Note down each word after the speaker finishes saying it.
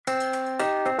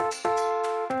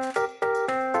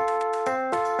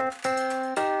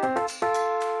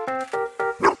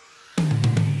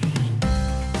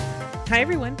Hi,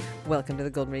 everyone. Welcome to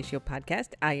the Golden Ratio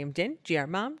Podcast. I am Jen, GR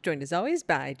Mom, joined as always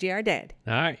by GR Dad.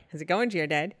 Hi. How's it going, GR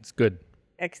Dad? It's good.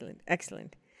 Excellent,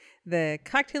 excellent. The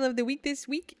cocktail of the week this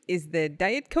week is the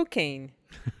Diet Cocaine.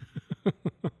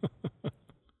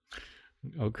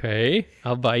 Okay,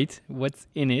 I'll bite. What's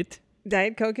in it?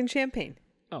 Diet Coke and champagne.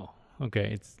 Oh,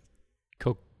 okay. It's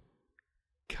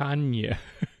Cocagne.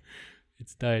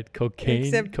 It's Diet Cocaine.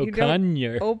 Except you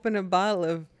don't open a bottle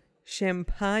of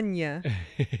champagne.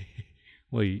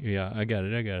 Well, yeah, I got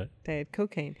it. Diet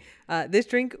Cocaine. This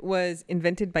drink was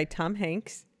invented by Tom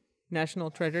Hanks,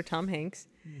 national treasure Tom Hanks.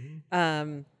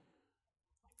 Mm-hmm.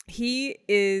 He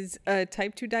is a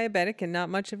type 2 diabetic and not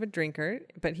much of a drinker,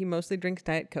 but he mostly drinks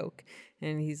Diet Coke.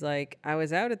 And he's like, I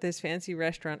was out at this fancy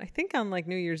restaurant, I think on like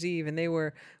New Year's Eve, and they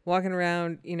were walking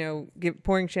around,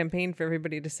 pouring champagne for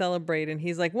everybody to celebrate. And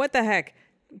he's like, what the heck?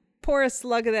 Pour a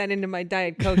slug of that into my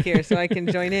Diet Coke here so I can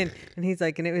join in. And he's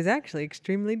like, and it was actually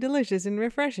extremely delicious and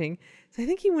refreshing. So I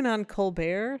think he went on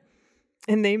Colbert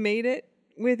and they made it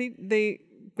with it. They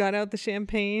got out the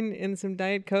champagne and some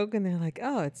Diet Coke and they're like,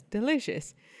 oh, it's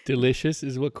delicious. Delicious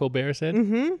is what Colbert said?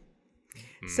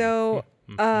 Mm-hmm. So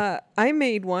I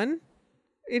made one.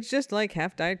 It's just like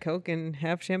half Diet Coke and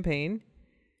half champagne.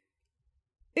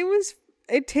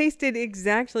 It tasted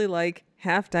exactly like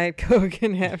half Diet Coke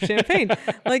and half champagne.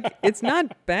 Like, it's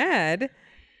not bad.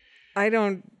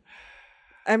 I'm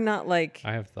not like...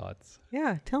 I have thoughts.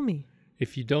 Yeah, tell me.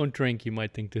 If you don't drink, you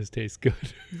might think this tastes good.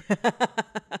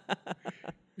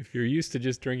 If you're used to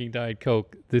just drinking Diet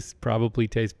Coke, this probably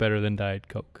tastes better than Diet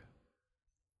Coke.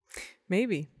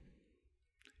 Maybe.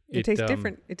 It tastes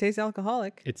different. It tastes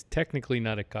alcoholic. It's technically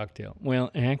not a cocktail. Well,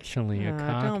 actually, a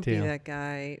cocktail. Don't be that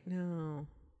guy. No.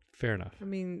 Fair enough. I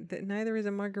mean, neither is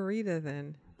a margarita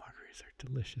then. Margaritas are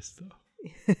delicious, though.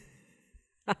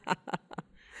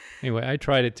 Anyway, I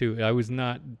tried it too. I was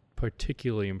not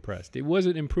particularly impressed. It was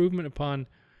an improvement upon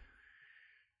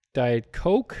Diet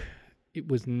Coke. It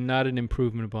was not an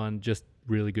improvement upon just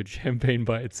really good champagne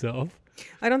by itself.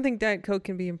 I don't think Diet Coke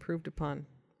can be improved upon.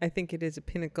 I think it is a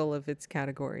pinnacle of its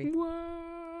category.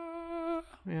 What?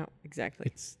 Yeah, exactly.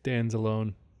 It stands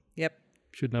alone. Yep.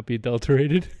 Should not be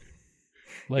adulterated.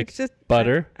 Like it's just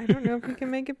butter. I don't know if we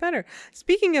can make it better.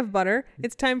 Speaking of butter,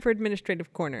 it's time for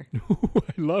Administrative Corner.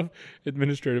 I love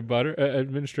administrative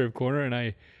corner, and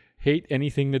I hate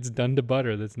anything that's done to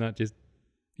butter that's not just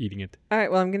eating it. All right,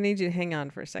 well, I'm going to need you to hang on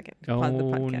for a second to pause the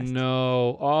podcast.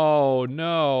 Oh, no.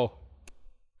 All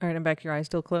right, I'm back. Your eyes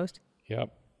still closed?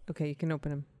 Yep. Okay, you can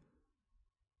open them.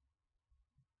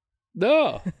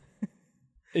 No.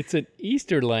 It's an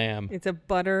Easter lamb. It's a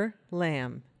butter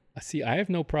lamb. See, I have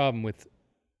no problem with...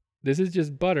 This is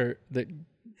just butter that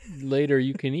later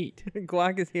you can eat.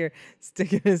 Guac is here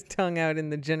sticking his tongue out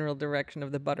in the general direction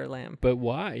of the butter lamb. But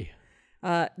why?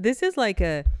 This is like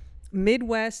a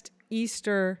Midwest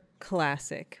Easter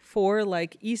classic for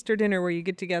like Easter dinner where you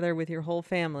get together with your whole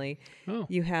family. Oh.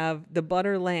 You have the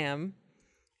butter lamb.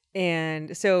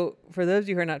 And so for those of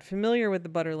you who are not familiar with the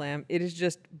butter lamb, it is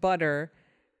just butter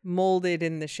molded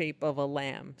in the shape of a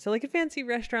lamb. So like at fancy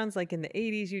restaurants, like in the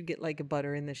 80s, you'd get like a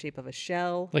butter in the shape of a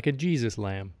shell. Like a Jesus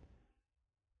lamb.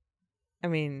 I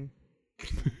mean,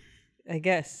 I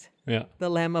guess. Yeah. The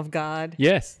Lamb of God.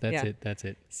 Yes, that's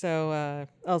it. So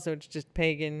also it's just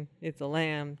pagan. It's a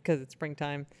lamb because it's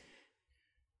springtime.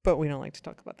 But we don't like to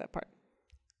talk about that part.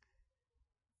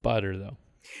 Butter, though.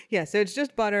 Yeah, so it's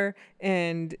just butter.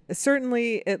 And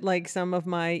certainly at like some of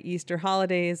my Easter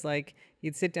holidays, like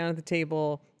you'd sit down at the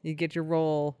table, you'd get your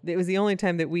roll. It was the only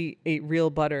time that we ate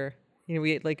real butter.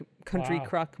 We ate like country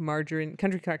crock margarine,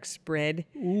 country crock spread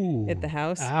at the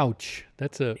house. Ouch.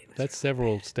 That's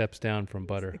several steps down from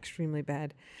butter. Extremely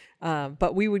bad.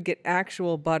 But we would get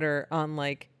actual butter on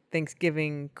like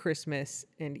Thanksgiving, Christmas,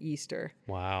 and Easter.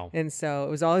 Wow. And so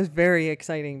it was always very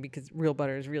exciting because real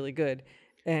butter is really good.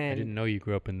 And I didn't know you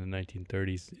grew up in the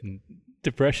 1930s in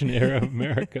Depression era of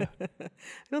America. I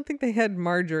don't think they had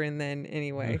margarine then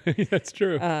anyway. That's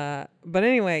true. But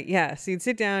anyway, yeah. So you'd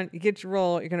sit down, you get your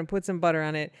roll, you're going to put some butter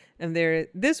on it. And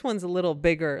this one's a little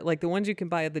bigger. Like the ones you can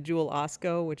buy at the Jewel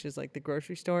Osco, which is like the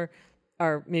grocery store,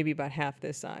 are maybe about half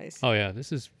this size. Oh yeah.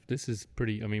 This is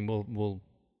pretty, I mean, we'll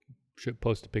should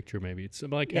post a picture maybe. It's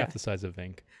like half the size of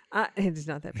ink. It's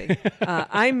not that big.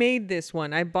 I made this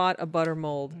one. I bought a butter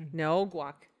mold. No,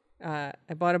 guac. I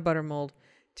bought a butter mold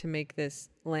to make this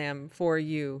lamb for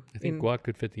you. I think Guac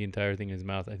could fit the entire thing in his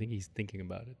mouth. I think he's thinking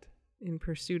about it. In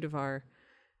pursuit of our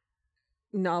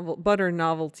butter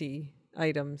novelty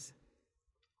items.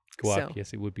 Guac,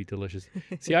 yes, it would be delicious.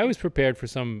 See, I was prepared for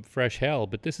some fresh hell,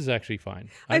 but this is actually fine.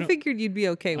 I figured you'd be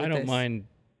okay with this. I don't mind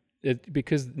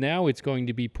because now it's going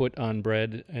to be put on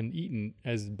bread and eaten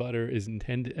as butter is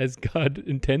intended, as God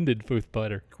intended with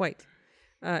butter. Quite.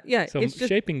 Yeah. So it's just,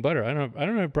 shaping butter, I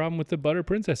don't have a problem with the butter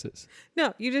princesses.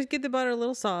 no, you just get the butter a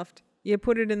little soft. You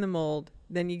put it in the mold.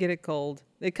 Then you get it cold.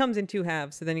 It comes in 2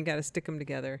 halves, so then you got to stick them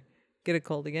together. Get it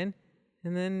cold again,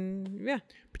 and then yeah.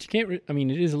 But you can't. I mean,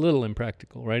 it is a little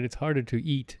impractical, right? It's harder to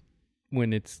eat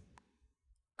when it's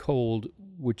cold,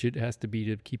 which it has to be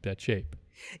to keep that shape.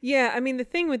 Yeah, I mean the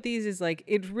thing with these is like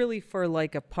it's really for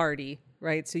like a party,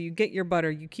 right? So you get your butter,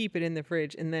 you keep it in the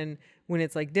fridge, and then when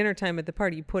it's like dinner time at the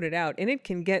party, you put it out, and it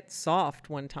can get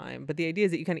soft one time. But the idea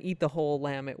is that you kind of eat the whole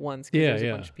lamb at once because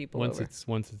there's a bunch of people over.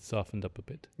 Once it's softened up a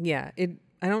bit. Yeah,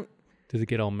 I don't. Does it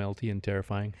get all melty and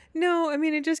terrifying? No, I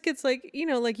mean it just gets like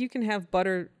like you can have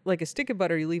butter, like a stick of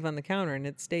butter you leave on the counter, and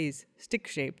it stays stick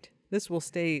shaped. This will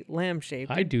stay lamb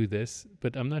shaped. I do this,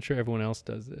 but I'm not sure everyone else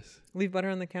does this. Leave butter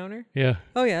on the counter? Yeah.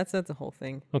 Oh yeah, that's a whole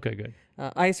thing. Okay, good.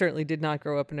 I certainly did not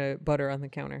grow up in a butter on the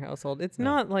counter household. It's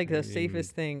not like the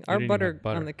safest thing. Our butter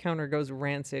on the counter goes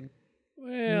rancid.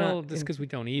 Well, just because we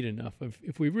don't eat enough.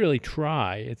 If we really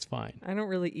try, it's fine. I don't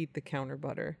really eat the counter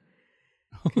butter.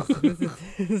 This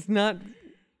is not.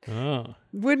 Oh.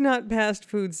 Would not pass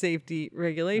food safety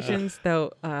regulations,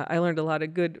 though I learned a lot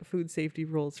of good food safety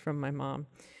rules from my mom,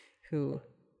 who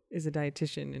is a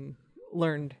dietitian and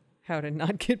learned how to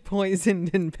not get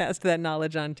poisoned and passed that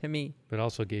knowledge on to me. But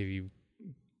also gave you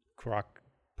crock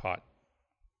pot,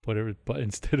 whatever, but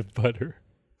instead of butter.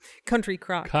 Country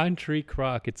crock. Country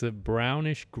crock. It's a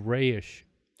brownish grayish.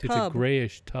 Tub. It's a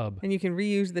grayish tub. And you can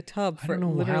reuse the tub for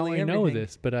literally how I everything. know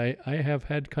this, but I have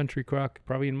had country crock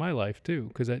probably in my life too,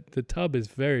 because the tub is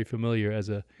very familiar as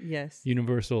a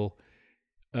universal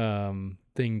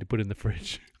thing to put in the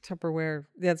fridge. Tupperware.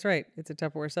 That's right. It's a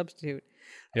Tupperware substitute.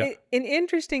 Yeah. An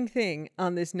interesting thing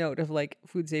on this note of like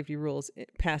food safety rules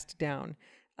passed down.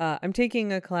 I'm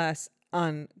taking a class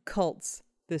on cults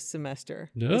this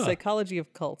semester. Yeah. The psychology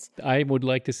of cults. I would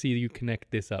like to see you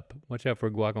connect this up. Watch out for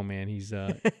Guaco Man. He's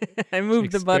I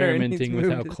moved the butter and experimenting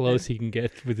with how close he can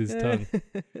get with his tongue.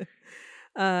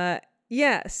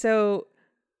 Yeah. So,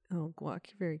 oh, Guac,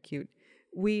 you're very cute.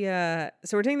 So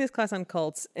we're taking this class on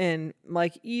cults, and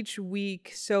like each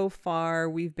week so far,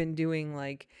 we've been doing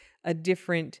like a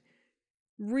different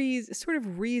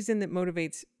reason that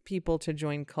motivates people to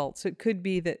join cults. So it could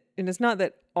be that, and it's not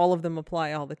that all of them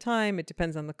apply all the time. It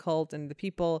depends on the cult and the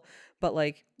people, but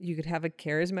like you could have a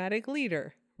charismatic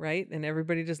leader, right? And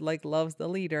everybody just like loves the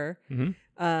leader.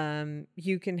 Mm-hmm.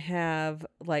 You can have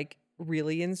like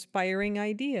really inspiring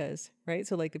ideas, right?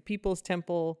 So like the People's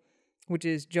Temple, which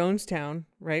is Jonestown,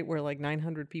 right? Where like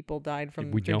 900 people died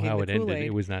from we know drinking how the it ended. Kool-Aid.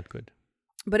 It was not good.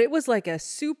 But it was like a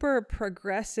super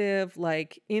progressive,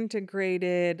 like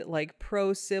integrated, like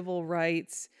pro civil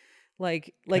rights,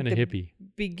 like the hippie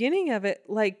beginning of it,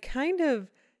 like kind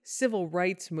of civil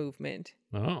rights movement.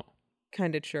 Oh,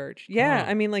 kind of church. Yeah. Oh.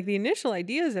 I mean, like the initial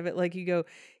ideas of it, like you go,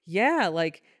 yeah,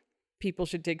 like people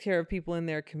should take care of people in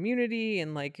their community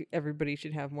and like everybody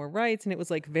should have more rights. And it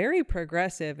was like very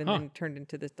progressive and then turned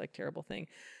into this like terrible thing.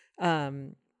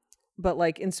 But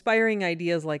like inspiring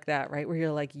ideas like that, right? Where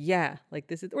you're like, yeah, like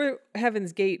this is, or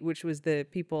Heaven's Gate, which was the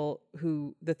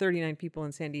 39 people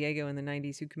in San Diego in the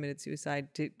 90s who committed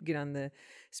suicide to get on the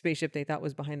spaceship they thought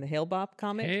was behind the Hale-Bopp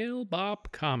comet.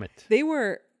 Hale-Bopp comet. They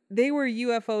were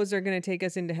UFOs are going to take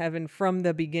us into heaven from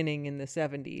the beginning in the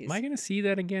 70s. Am I going to see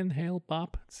that again?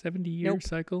 Hale-Bopp 70-year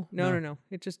cycle? No.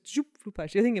 It just zoop. You're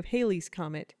thinking of Halley's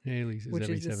comet. Halley's is which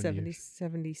every is the 70 years.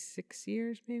 76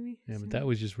 years maybe. Yeah, but that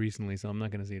was just recently, so I'm not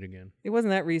going to see it again. It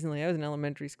wasn't that recently. I was in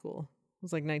elementary school. It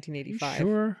was like 1985. You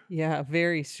sure? Yeah,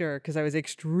 very sure, because I was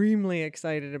extremely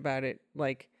excited about it,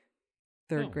 like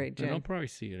third grade Then gen. I'll probably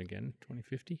see it again,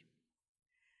 2050.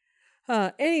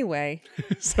 Anyway.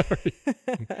 Sorry.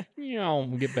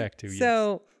 We'll get back to you.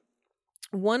 So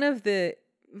one of the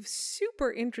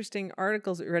super interesting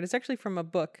articles that we read, it's actually from a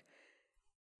book.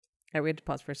 We had to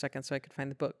pause for a second so I could find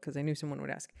the book because I knew someone would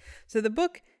ask. So the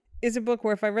book is a book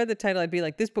where if I read the title, I'd be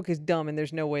like, this book is dumb and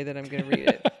there's no way that I'm going to read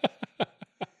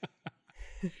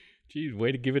it. Geez,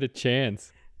 way to give it a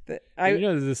chance.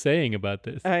 There's a saying about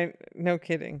this. No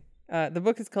kidding. The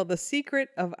book is called The Secret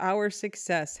of Our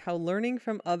Success, How Learning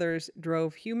from Others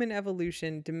Drove Human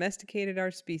Evolution, Domesticated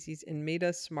Our Species, and Made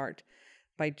Us Smart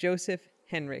by Joseph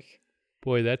Henrich.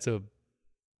 Boy, that's a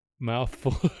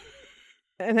mouthful.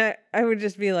 And I would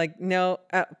just be like, no,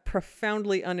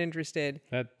 profoundly uninterested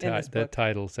in this book. That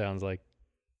title sounds like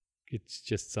it's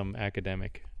just some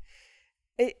academic.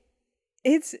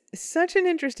 It's such an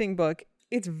interesting book.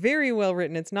 It's very well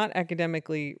written. It's not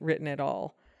academically written at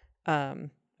all.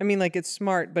 I mean, like it's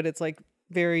smart, but it's like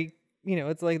very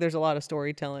it's like there's a lot of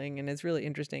storytelling and it's really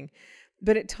interesting.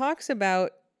 But it talks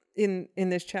about in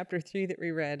this chapter 3 that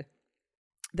we read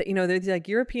that, there's like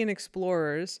European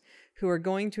explorers who are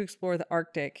going to explore the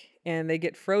Arctic and they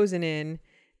get frozen in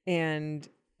and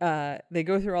they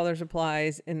go through all their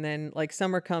supplies and then like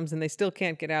summer comes and they still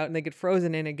can't get out and they get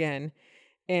frozen in again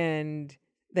and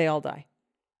they all die.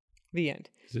 The end.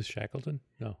 Is this Shackleton?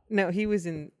 No, he was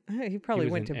in, he probably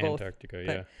went to both.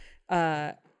 Antarctica,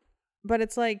 But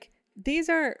it's like, these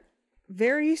are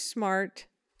very smart,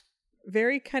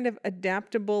 very kind of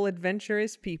adaptable,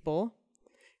 adventurous people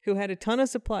who had a ton of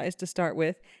supplies to start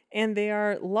with, and they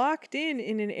are locked in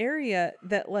an area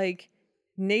that like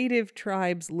native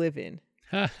tribes live in.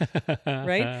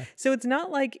 Right? So it's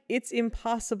not like it's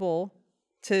impossible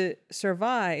to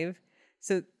survive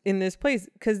in this place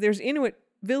because there's Inuit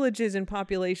villages and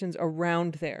populations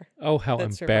around there. Oh, how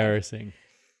embarrassing.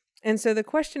 And so the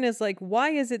question is like, why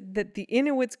is it that the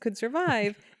Inuits could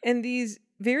survive and these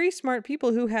very smart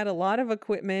people who had a lot of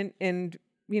equipment and,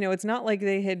 it's not like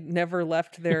they had never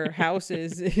left their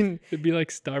houses in It'd be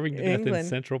like starving to death in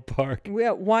Central Park.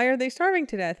 Yeah, why are they starving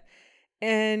to death?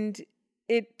 And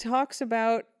it talks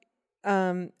about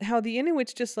how the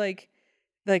Inuits just like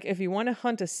if you want to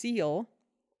hunt a seal,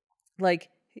 like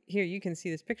here, you can see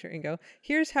this picture and go,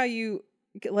 here's how you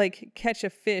like catch a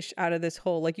fish out of this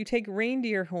hole. Like you take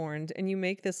reindeer horns and you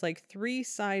make this like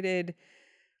 3-sided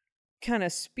kind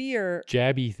of spear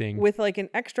jabby thing with like an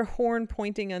extra horn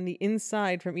pointing on the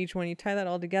inside from each one. You tie that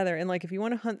all together. And like if you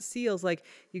want to hunt seals, like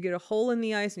you get a hole in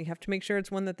the ice and you have to make sure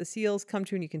it's one that the seals come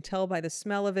to and you can tell by the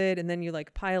smell of it. And then you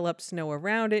like pile up snow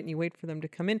around it and you wait for them to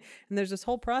come in. And there's this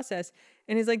whole process.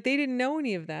 And he's like, they didn't know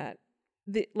any of that.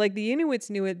 The Inuits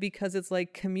knew it because it's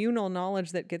like communal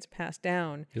knowledge that gets passed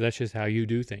down. That's just how you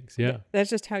do things. Yeah. That's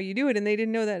just how you do it. And they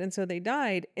didn't know that. And so they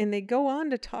died. And they go on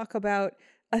to talk about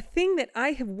a thing that I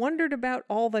have wondered about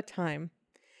all the time.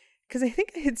 Because I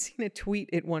think I had seen a tweet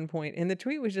at one point, and the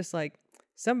tweet was just like,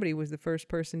 somebody was the first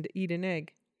person to eat an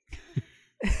egg.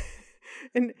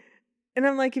 and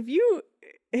I'm like, if you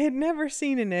had never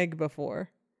seen an egg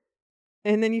before,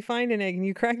 and then you find an egg and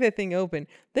you crack that thing open,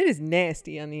 that is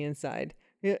nasty on the inside.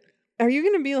 Are you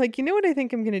going to be like, what I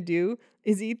think I'm going to do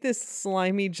is eat this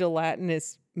slimy,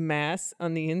 gelatinous mass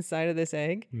on the inside of this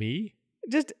egg? Me?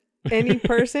 Just any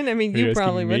person? I mean, you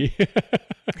probably would.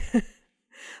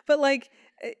 But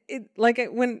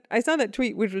when I saw that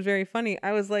tweet, which was very funny,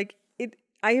 I was like,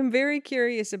 I am very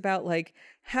curious about like,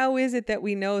 how is it that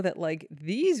we know that like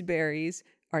these berries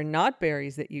are not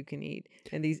berries that you can eat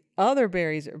and these other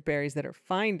berries are berries that are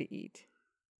fine to eat?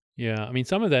 Yeah. I mean,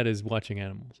 some of that is watching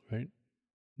animals, right?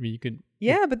 I mean, you can.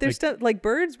 Yeah, but there's stuff like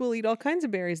birds will eat all kinds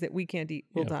of berries that we can't eat.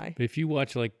 Will die. But if you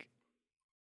watch like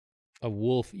a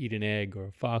wolf eat an egg or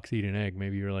a fox eat an egg,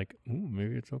 maybe you're like, ooh,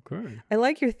 maybe it's okay. I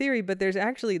like your theory, but there's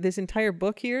actually this entire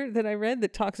book here that I read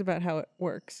that talks about how it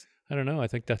works. I don't know. I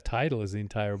think the title is the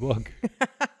entire book.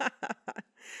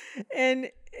 And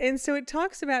so it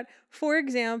talks about, for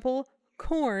example,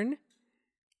 corn.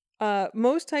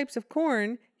 Most types of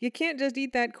corn, you can't just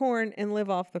eat that corn and live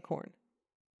off the corn.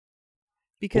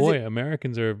 Because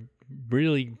Americans are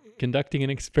really conducting an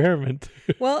experiment.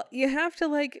 Well, you have to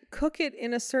like cook it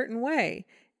in a certain way.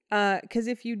 Because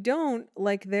if you don't,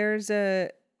 like there's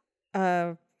a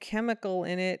chemical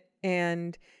in it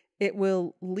and it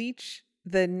will leach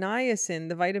the niacin,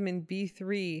 the vitamin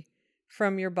B3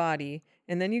 from your body.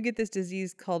 And then you get this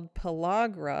disease called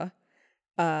pellagra,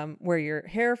 where your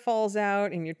hair falls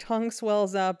out and your tongue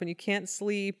swells up and you can't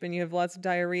sleep and you have lots of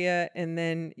diarrhea and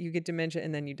then you get dementia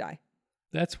and then you die.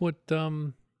 That's what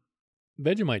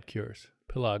Vegemite cures,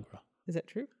 pellagra. Is that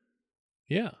true?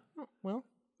 Yeah. Oh, well.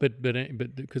 But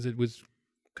because it was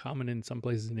common in some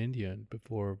places in India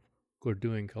before we're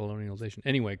doing colonialization.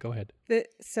 Anyway, go ahead.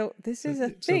 So this is a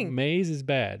thing. So maize is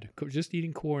bad. Just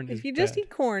eating corn is bad. If you just eat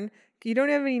corn, you don't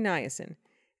have any niacin.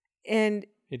 And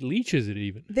it leaches it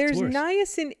even. There's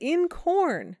niacin in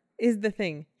corn is the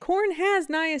thing. Corn has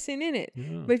niacin in it.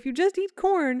 Yeah. But if you just eat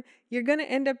corn, you're going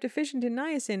to end up deficient in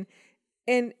niacin.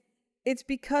 And it's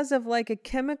because of like a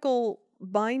chemical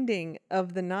binding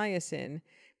of the niacin.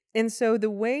 And so the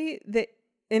way that,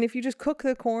 and if you just cook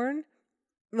the corn,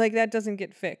 like that doesn't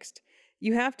get fixed.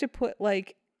 You have to put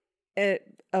like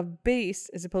a base,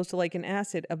 as opposed to like an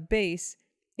acid, a base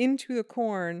into the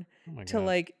corn to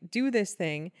like do this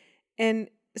thing. And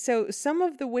so some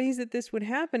of the ways that this would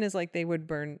happen is like they would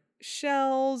burn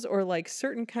shells or like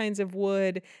certain kinds of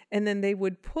wood, and then they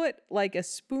would put like a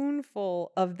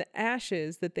spoonful of the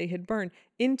ashes that they had burned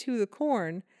into the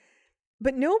corn.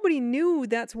 But nobody knew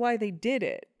that's why they did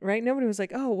it, right? Nobody was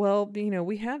like, oh, well,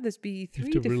 we have this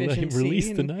B3 deficiency. Release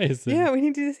the niacin. Yeah, we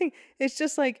need to do this thing. It's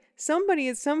just like somebody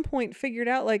at some point figured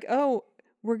out like, oh,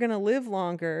 we're going to live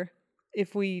longer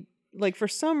if we, like, for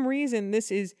some reason,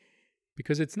 this is.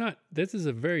 Because this is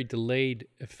a very delayed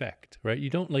effect, right?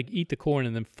 You don't like eat the corn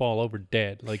and then fall over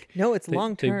dead. Like, no, it's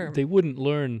long term. They wouldn't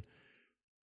learn.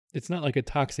 It's not like a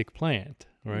toxic plant,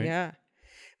 right? Yeah.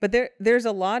 But there's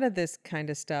a lot of this kind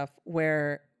of stuff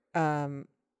where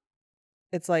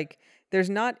it's like there's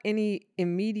not any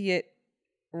immediate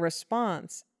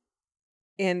response.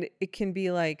 And it can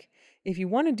be like, if you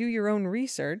want to do your own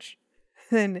research,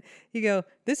 then you go,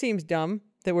 this seems dumb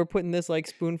that we're putting this like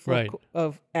spoonful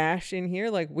of ash in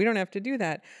here. Like, we don't have to do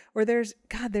that. Or there's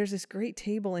this great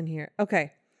table in here.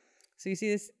 Okay. So you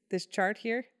see this chart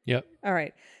here? Yep. All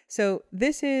right. So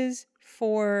this is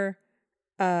for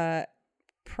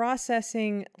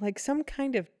processing like some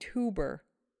kind of tuber.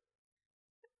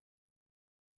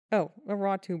 Oh, a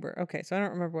raw tuber. Okay, so I don't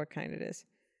remember what kind it is.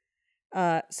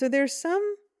 So there's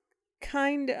some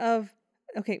kind of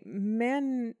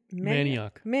manioc.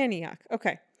 Manioc.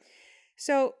 Okay.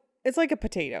 So it's like a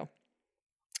potato.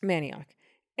 Manioc.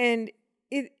 And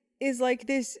it is like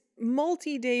this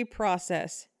multi-day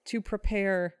process to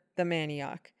prepare the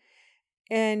manioc.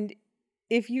 And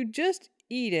if you just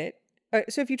eat it,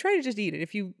 so if you try to just eat it,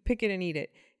 if you pick it and eat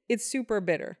it, it's super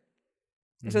bitter.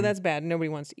 Mm-hmm. So that's bad. Nobody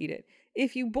wants to eat it.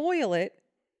 If you boil it,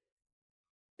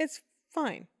 it's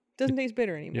fine. Doesn't taste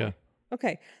bitter anymore. Yeah.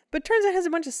 Okay. But turns out it has a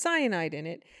bunch of cyanide in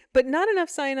it, but not enough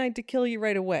cyanide to kill you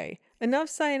right away. Enough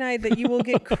cyanide that you will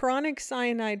get chronic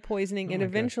cyanide poisoning and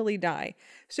eventually die.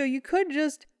 So you could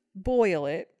just boil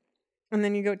it and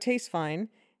then you go, it tastes fine.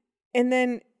 And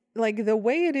then like the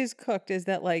way it is cooked is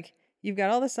that like you've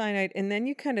got all the cyanide and then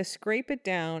you kind of scrape it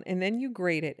down and then you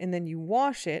grate it and then you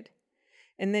wash it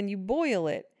and then you boil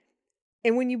it.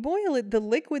 And when you boil it, the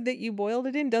liquid that you boiled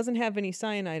it in doesn't have any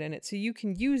cyanide in it. So you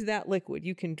can use that liquid.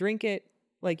 You can drink it.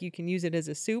 Like you can use it as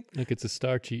a soup. Like it's a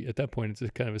starchy, at that point, it's a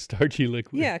kind of a starchy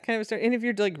liquid. Yeah, kind of a starch. And if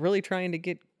you're like really trying to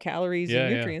get calories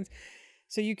and nutrients.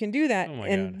 So you can do that. Oh my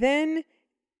God. Then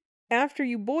after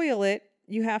you boil it,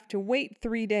 you have to wait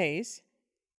 3 days.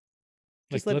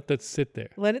 Just let that sit there.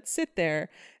 Let it sit there.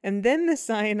 And then the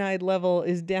cyanide level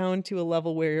is down to a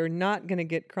level where you're not going to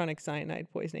get chronic cyanide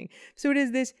poisoning. So it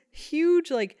is this huge,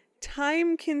 like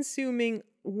time-consuming,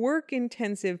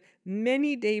 work-intensive,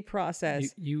 many-day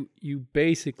process. You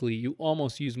basically, you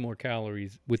almost use more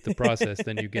calories with the process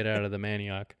than you get out of the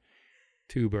manioc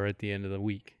tuber at the end of the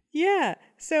week. Yeah.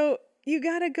 So you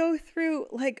got to go through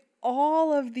like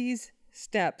all of these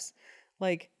steps,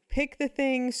 like pick the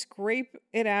thing, scrape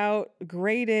it out,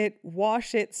 grate it,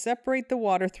 wash it, separate the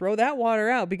water, throw that water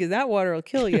out because that water will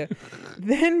kill you.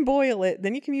 Then boil it.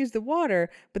 Then you can use the water,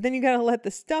 but then you got to let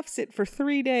the stuff sit for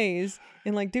 3 days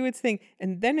and like do its thing.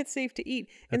 And then it's safe to eat.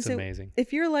 That's and so amazing.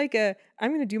 If you're like I'm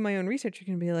going to do my own research,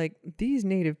 you're going to be like, these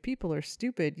native people are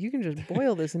stupid. You can just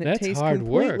boil this and it tastes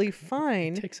completely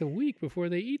fine. It takes a week before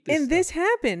they eat this And stuff. this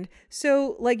happened.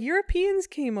 So like Europeans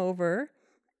came over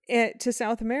to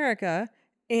South America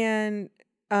and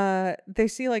they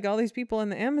see like all these people in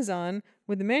the Amazon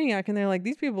with the manioc and they're like,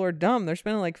 these people are dumb. They're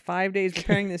spending like 5 days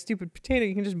preparing this stupid potato.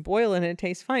 You can just boil it and it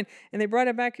tastes fine. And they brought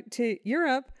it back to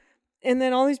Europe and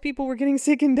then all these people were getting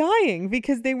sick and dying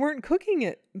because they weren't cooking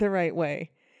it the right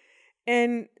way.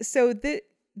 And so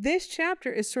this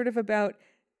chapter is sort of about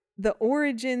the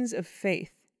origins of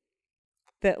faith.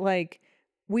 That like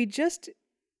we just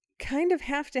kind of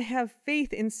have to have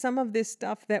faith in some of this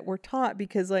stuff that we're taught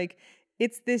because like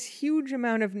it's this huge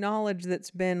amount of knowledge that's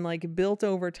been like built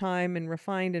over time and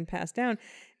refined and passed down.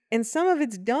 And some of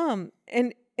it's dumb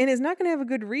and it's not going to have a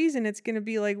good reason. It's going to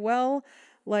be like, well,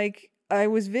 like I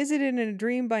was visited in a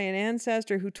dream by an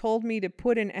ancestor who told me to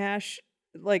put an ash,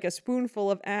 like a spoonful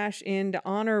of ash in to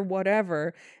honor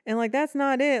whatever. And like, that's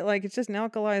not it. Like, it's just an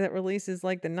alkali that releases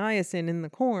like the niacin in the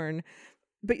corn.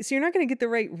 But so you're not going to get the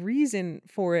right reason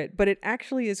for it, but it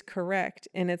actually is correct.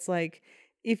 And it's like,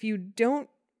 if you don't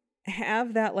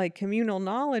have that like communal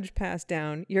knowledge passed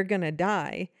down, you're going to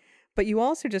die. But you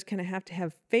also just kind of have to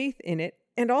have faith in it.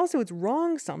 And also it's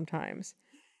wrong sometimes.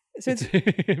 So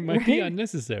it might be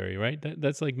unnecessary, right?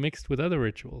 That's like mixed with other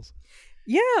rituals.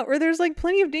 Yeah. Or there's like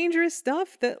plenty of dangerous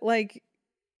stuff that like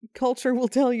culture will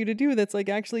tell you to do that's like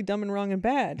actually dumb and wrong and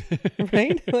bad.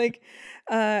 Right? Like,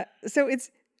 so it's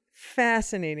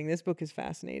fascinating. This book is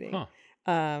fascinating.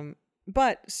 Huh.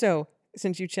 But so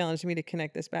since you challenged me to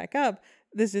connect this back up,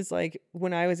 this is like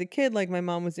when I was a kid, like my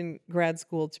mom was in grad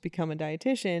school to become a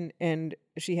dietitian and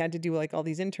she had to do like all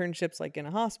these internships, like in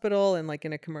a hospital and like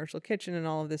in a commercial kitchen and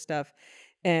all of this stuff.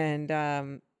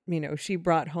 And she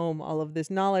brought home all of this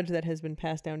knowledge that has been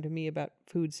passed down to me about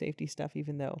food safety stuff,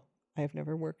 even though I have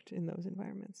never worked in those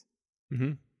environments.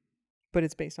 Mm-hmm. But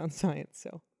it's based on science,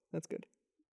 so that's good.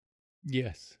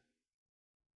 Yes.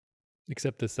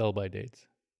 Except the sell-by dates.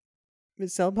 The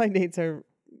sell-by dates are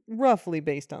roughly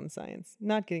based on science,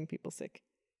 not getting people sick.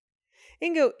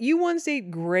 Ingo, you once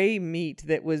ate gray meat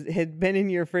that had been in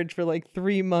your fridge for like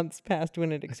 3 months past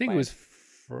when it expired. I think it was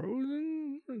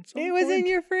frozen at some It was in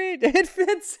your fridge at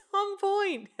some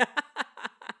point.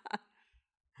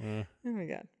 Oh my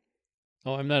God.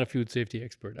 Oh, I'm not a food safety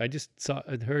expert. I just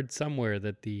heard somewhere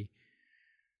that the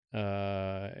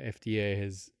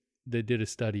FDA they did a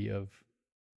study of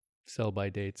sell-by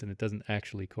dates, and it doesn't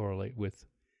actually correlate with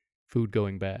food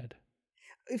going bad.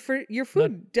 For your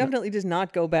food definitely does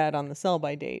not go bad on the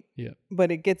sell-by date. Yeah.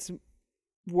 But it gets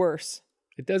worse.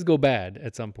 It does go bad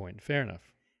at some point. Fair enough.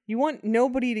 You want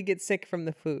nobody to get sick from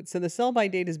the food. So the sell-by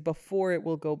date is before it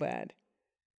will go bad.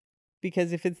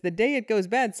 Because if it's the day it goes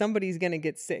bad, somebody's going to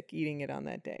get sick eating it on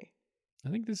that day. I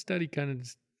think this study kind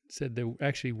of said there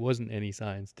actually wasn't any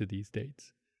science to these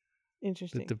dates.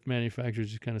 Interesting. That the manufacturers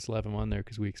just kind of slap them on there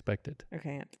because we expect it.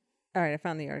 Okay. All right, I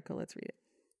found the article. Let's read it.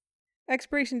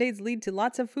 Expiration dates lead to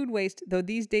lots of food waste, though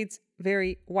these dates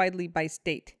vary widely by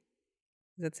state.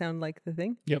 Does that sound like the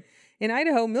thing? Yep. In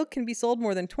Idaho, milk can be sold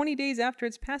more than 20 days after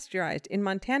it's pasteurized. In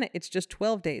Montana, it's just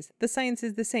 12 days. The science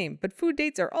is the same, but food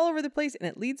dates are all over the place, and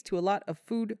it leads to a lot of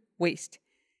food waste.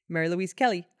 Mary Louise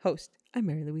Kelly, host. I'm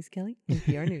Mary Louise Kelly,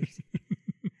 NPR News.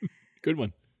 Good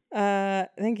one.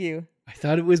 Thank you. I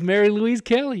thought it was Mary Louise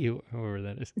Kelly, whoever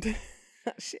that is.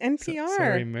 NPR.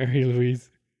 Sorry, Mary Louise.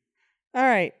 All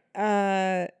right.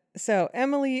 So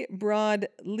Emily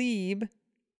Broad-Lieb,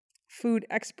 food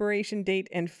expiration date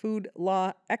and food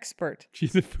law expert.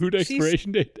 She's a food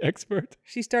expiration date expert.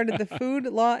 She started the Food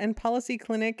Law and Policy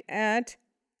Clinic at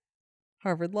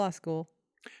Harvard Law School.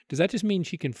 Does that just mean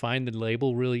she can find the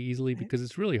label really easily? Because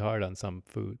it's really hard on some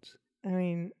foods. I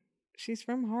mean, she's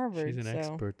from Harvard. She's an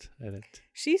expert at it.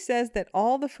 She says that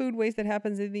all the food waste that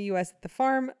happens in the U.S. at the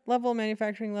farm level,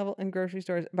 manufacturing level, and grocery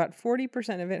stores, about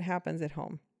 40% of it happens at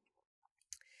home.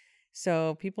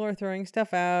 So people are throwing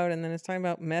stuff out, and then it's talking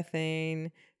about methane.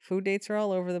 Food dates are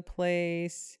all over the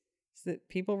place. So that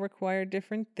people require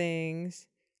different things.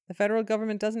 The federal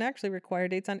government doesn't actually require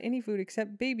dates on any food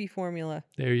except baby formula.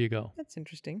 There you go. That's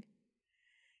interesting.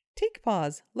 Take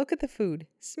pause. Look at the food.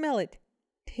 Smell it.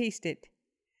 Taste it.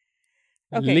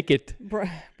 Okay. Lick it.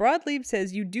 Broadleaf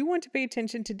says you do want to pay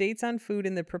attention to dates on food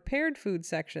in the prepared food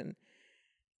section.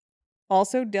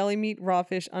 Also, deli meat, raw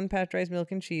fish, unpasteurized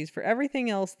milk, and cheese. For everything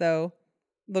else, though,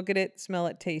 look at it, smell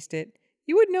it, taste it.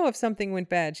 You would know if something went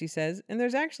bad, she says, and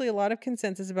there's actually a lot of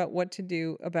consensus about what to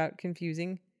do about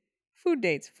confusing food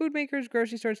dates. Food makers,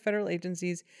 grocery stores, federal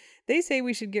agencies, they say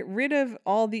we should get rid of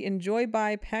all the enjoy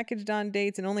by, packaged on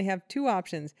dates and only have two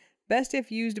options, best if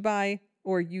used by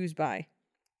or use by.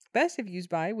 Best if used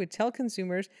by would tell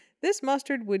consumers this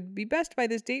mustard would be best by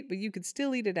this date, but you could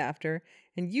still eat it after.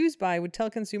 And used by would tell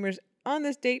consumers on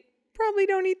this date, probably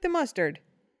don't eat the mustard.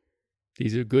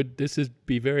 These are good. This is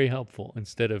be very helpful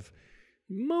instead of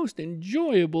most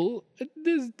enjoyable at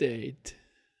this date.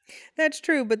 That's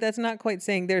true, but that's not quite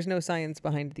saying there's no science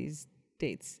behind these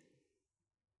dates,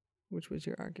 which was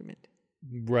your argument.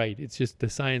 Right. It's just the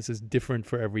science is different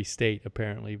for every state,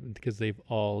 apparently, because they've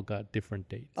all got different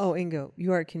dates. Oh, Ingo,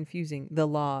 you are confusing the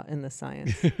law and the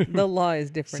science. The law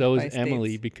is different. So by is Emily,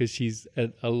 states. because she's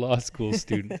a law school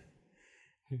student.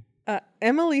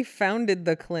 Emily founded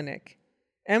the clinic.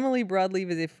 Emily Broadleaf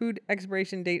is a food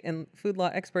expiration date and food law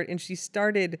expert, and she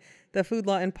started the Food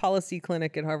Law and Policy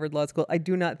Clinic at Harvard Law School. I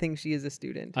do not think she is a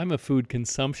student. I'm a food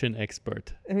consumption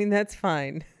expert. I mean, that's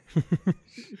fine.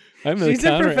 She's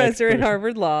a professor at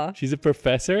Harvard Law. She's a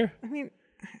professor? I mean,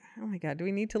 oh my God, do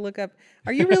we need to look up?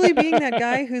 Are you really being that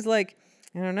guy who's like,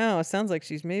 I don't know, sounds like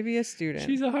she's maybe a student.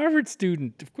 She's a Harvard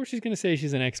student. Of course she's going to say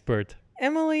she's an expert.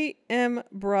 Emily M.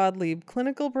 Broadleaf,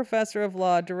 clinical professor of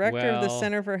law, director of the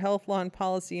Center for Health Law and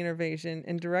Policy Innovation,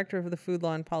 and director of the Food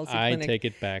Law and Policy Clinic. I take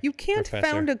it back. You can't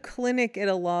Professor found a clinic at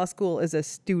a law school as a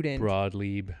student.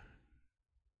 Broadleaf.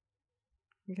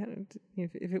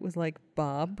 If it was like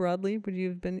Bob Broadleaf, would you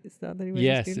have been thought that he was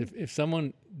yes, a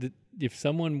student?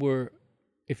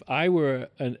 If I were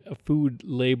a food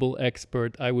label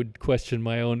expert, I would question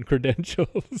my own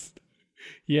credentials.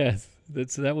 Yes,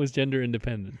 that was gender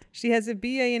independent. She has a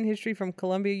BA in history from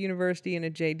Columbia University and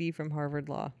a JD from Harvard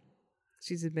Law.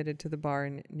 She's admitted to the bar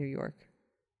in New York.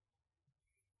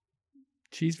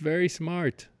 She's very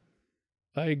smart.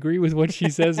 I agree with what she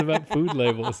says about food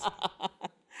labels.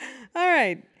 All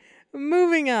right,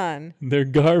 moving on. They're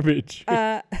garbage.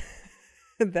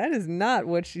 That is not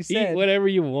what she said. Eat whatever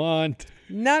you want.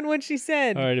 Not what she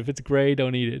said. All right, if it's gray,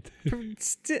 don't eat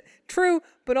it. True,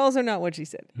 but also not what she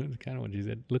said. That's kind of what she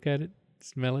said. Look at it,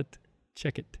 smell it,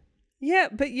 check it. Yeah,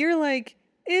 but you're like,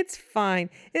 it's fine.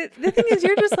 The thing is,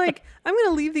 you're just like, I'm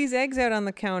going to leave these eggs out on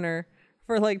the counter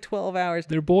for like 12 hours.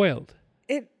 They're boiled.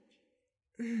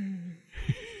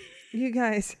 You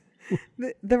guys,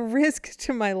 the risk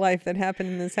to my life that happened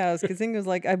in this house, because Ingo's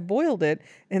like, I boiled it,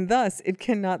 and thus it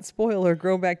cannot spoil or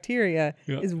grow bacteria,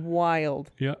 is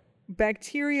wild. Yeah.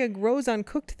 Bacteria grows on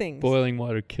cooked things. Boiling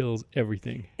water kills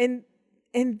everything. And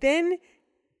then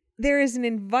there is an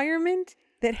environment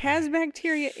that has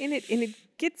bacteria in it, and it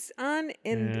gets on,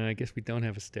 and... I guess we don't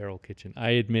have a sterile kitchen. I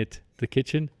admit, the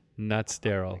kitchen, not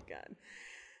sterile. Oh, my God.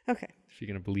 Okay. If you're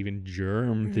going to believe in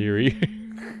germ theory.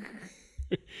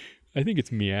 I think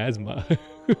it's miasma.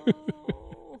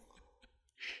 All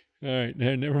right,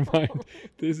 never mind.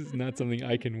 This is not something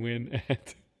I can win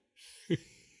at.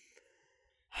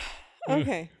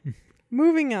 Okay,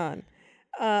 moving on.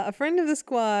 A friend of the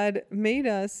squad made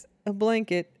us a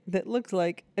blanket that looks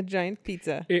like a giant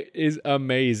pizza. It is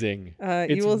amazing.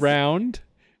 It's will round.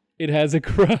 It has a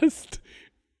crust.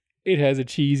 It has a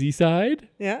cheesy side.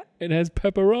 Yeah. It has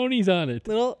pepperonis on it.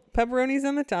 Little pepperonis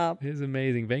on the top. It is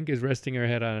amazing. Venka's resting her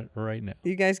head on it right now.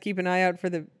 You guys keep an eye out for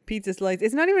the pizza slice.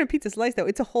 It's not even a pizza slice, though.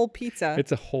 It's a whole pizza.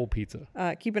 It's a whole pizza.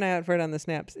 Keep an eye out for it on the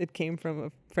snaps. It came from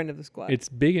a friend of the squad. It's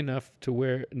big enough to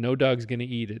where no dog's going to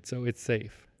eat it, so it's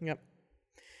safe. Yep.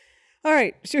 All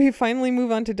right. Should we finally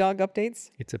move on to dog updates?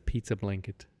 It's a pizza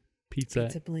blanket. Pizza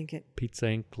blanket. Pizza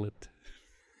anklet.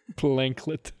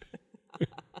 Blanklet.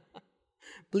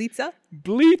 Blitza?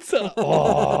 Blitza.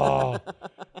 Oh,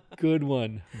 good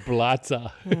one.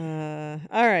 Blatza.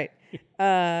 All right.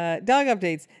 Dog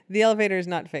updates. The elevator is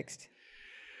not fixed.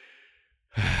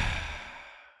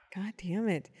 God damn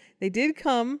it. They did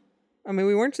come. I mean,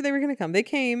 we weren't sure they were going to come. They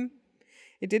came.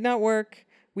 It did not work.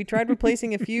 We tried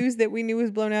replacing a fuse that we knew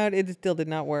was blown out. It still did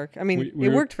not work. I mean, it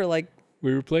worked for like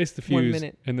we replaced the fuse 1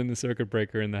 minute. And then the circuit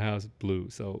breaker in the house blew.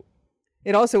 So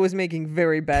it also was making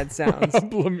very bad sounds.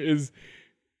 Problem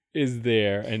is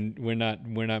there, and we're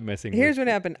not messing Here's with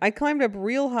what happened. I climbed up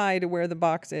real high to where the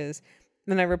box is.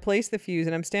 Then I replaced the fuse,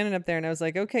 and I'm standing up there, and I was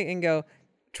like, okay, Ingo,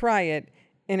 try it.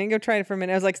 And Ingo tried it for a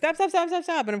minute. I was like, stop.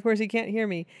 And of course, he can't hear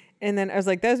me. And then I was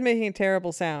like, that was making a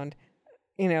terrible sound.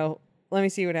 You know, let me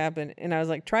see what happened. And I was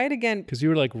like, try it again. Because you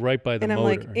were like right by the motor. And I'm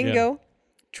like, Ingo,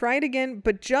 try it again,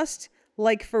 but just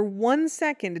like for 1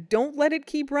 second. Don't let it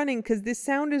keep running, because this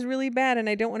sound is really bad, and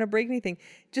I don't want to break anything.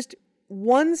 Just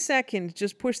 1 second,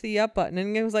 just push the up button.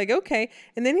 And it was like, okay.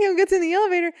 And then he gets in the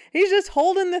elevator, and he's just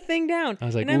holding the thing down. I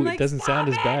was like, and ooh, it doesn't sound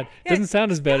as bad. It doesn't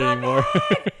sound as bad anymore.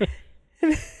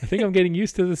 I think I'm getting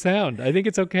used to the sound. I think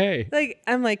it's okay. Like,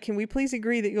 I'm like, can we please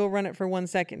agree that you'll run it for 1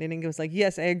 second? And he goes like,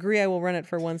 yes, I agree. I will run it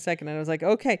for 1 second. And I was like,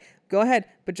 okay, go ahead,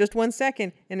 but just 1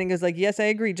 second. And he goes like, yes, I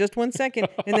agree. Just 1 second.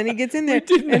 And then he gets in there.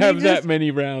 We didn't have that many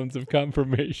rounds of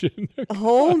confirmation.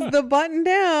 Holds the button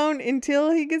down until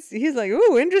he's like,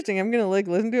 ooh, interesting. I'm going to like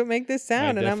listen to it make this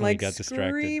sound. And I'm like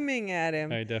screaming at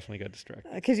him. I definitely got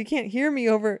distracted. Because you can't hear me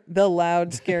over the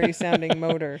loud, scary sounding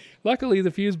motor. Luckily, the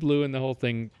fuse blew and the whole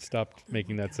thing stopped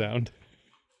making that sound.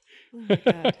 Oh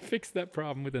I fixed that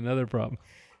problem with another problem.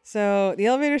 So the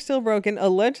elevator's still broken.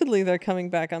 Allegedly, they're coming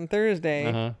back on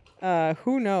Thursday.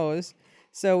 Who knows?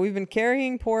 So we've been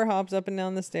carrying poor Hops up and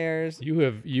down the stairs.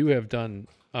 You have done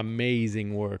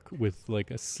amazing work with like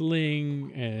a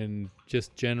sling and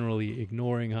just generally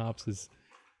ignoring Hops's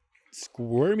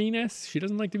squirminess. She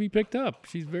doesn't like to be picked up.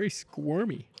 She's very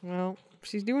squirmy. Well,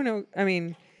 she's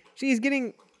she's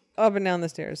getting up and down the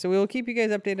stairs. So we will keep you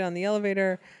guys updated on the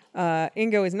elevator.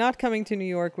 Ingo is not coming to New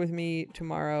York with me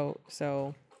tomorrow,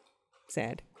 so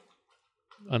sad.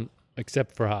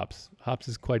 Except for Hops. Hops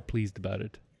is quite pleased about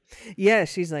it. Yeah,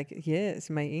 she's like, yes,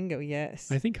 my Ingo, yes.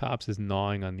 I think Hops is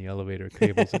gnawing on the elevator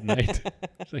cables at night.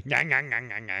 She's like, ngang, ngang, ngang,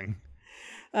 ngang,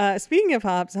 ngang. Speaking of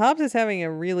Hops is having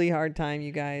a really hard time,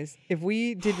 you guys. If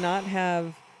we did not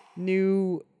have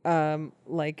new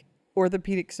like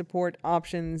orthopedic support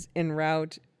options en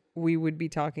route, we would be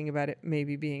talking about it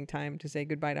maybe being time to say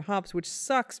goodbye to Hops, which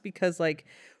sucks because like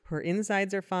her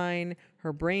insides are fine.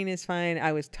 Her brain is fine.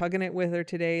 I was tugging it with her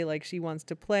today. Like she wants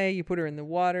to play. You put her in the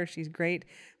water. She's great.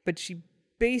 But she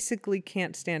basically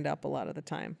can't stand up a lot of the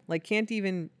time. Like can't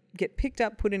even get picked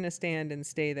up, put in a stand and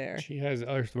stay there. She has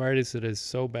arthritis that is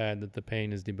so bad that the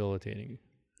pain is debilitating.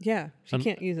 Yeah. She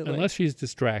can't use it. Unless she's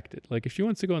distracted. Like if she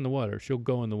wants to go in the water, she'll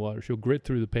go in the water. She'll grit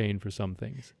through the pain for some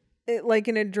things. Like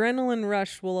an adrenaline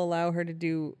rush will allow her to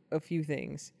do a few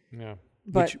things. Yeah.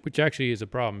 But which actually is a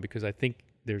problem because I think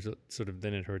there's a sort of,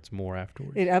 then it hurts more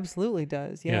afterwards. It absolutely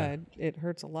does. Yeah, Yeah. it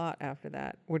hurts a lot after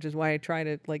that, which is why I try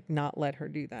to like not let her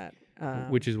do that.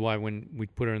 Which is why when we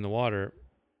put her in the water,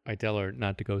 I tell her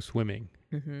not to go swimming,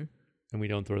 and we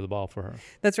don't throw the ball for her.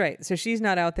 That's right. So she's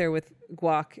not out there with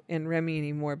Guac and Remy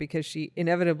anymore because she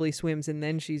inevitably swims, and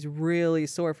then she's really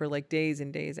sore for like days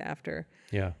and days after.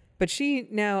 Yeah. But she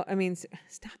now, I mean,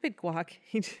 stop it, Guac.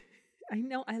 I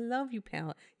know, I love you,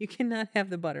 pal. You cannot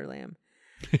have the butter lamb.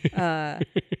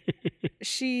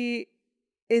 She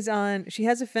has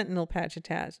a fentanyl patch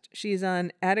attached. She is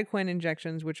on Adequan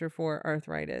injections, which are for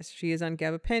arthritis. She is on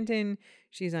gabapentin.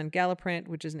 She's on Galliprant,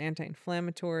 which is an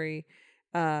anti-inflammatory.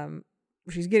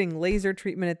 She's getting laser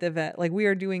treatment at the vet. Like, we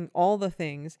are doing all the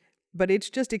things, but it's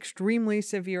just extremely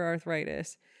severe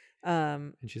arthritis.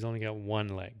 And she's only got one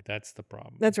leg. That's the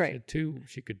problem. That's If she right. had two,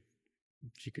 she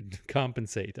could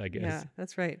compensate, I guess. Yeah,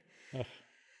 that's right. Ugh.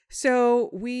 So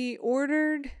we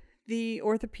ordered the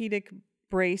orthopedic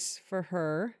brace for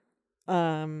her,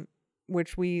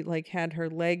 which we like had her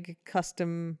leg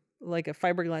custom, like a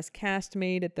fiberglass cast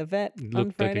made at the vet It on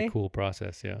looked Friday. like a cool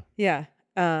process, yeah. Yeah.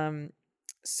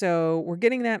 So we're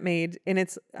getting that made, and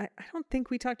I don't think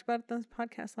we talked about it on this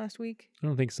podcast last week. I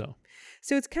don't think so.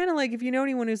 So it's kind of like if you know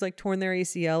anyone who's like torn their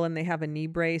ACL and they have a knee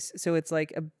brace, so it's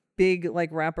like a big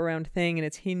like wraparound thing and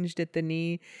it's hinged at the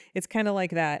knee. It's kind of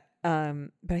like that.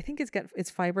 But I think it's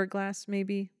fiberglass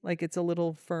maybe, like it's a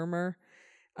little firmer.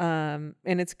 And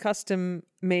it's custom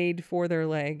made for their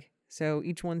leg. So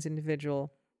each one's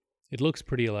individual. It looks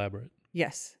pretty elaborate.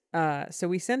 Yes. So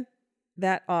we sent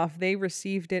that off. They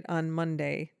received it on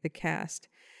Monday, the cast.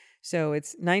 So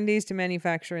it's 9 days to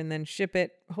manufacture and then ship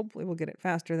it. Hopefully we'll get it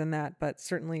faster than that, but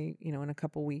certainly, in a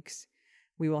couple weeks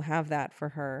we will have that for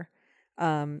her.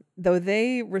 Though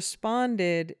they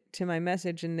responded to my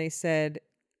message and they said,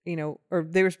 or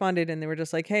they responded and they were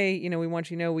just like, hey, we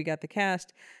want you to know we got the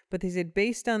cast. But they said,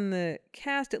 based on the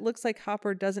cast, it looks like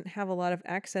Hopper doesn't have a lot of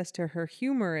access to her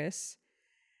humerus,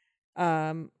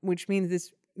 which means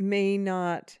this may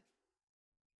not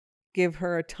give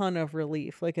her a ton of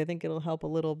relief. Like, I think it'll help a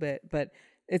little bit, but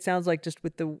it sounds like just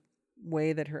with the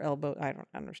way that her elbow, I don't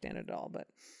understand it at all, but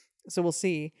so we'll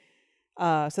see.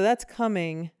 So that's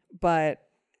coming, but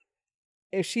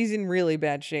if she's in really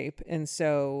bad shape. And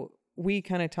so we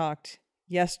kind of talked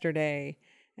yesterday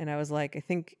and I was like, I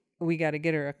think we got to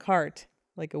get her a cart,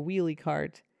 like a wheelie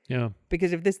cart. Yeah.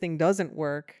 Because if this thing doesn't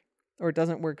work or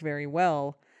doesn't work very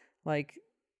well, like,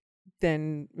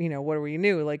 then, what do we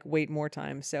do? Like, wait more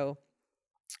time. So,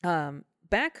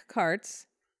 back carts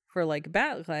for like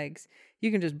bat legs,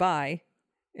 you can just buy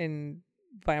them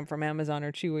from Amazon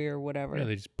or Chewy or whatever. Yeah,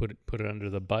 they just put it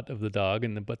under the butt of the dog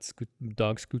and the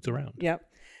dog scoots around. Yep.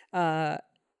 And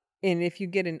if you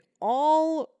get an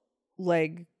all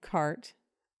leg cart,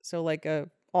 so like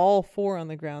all four on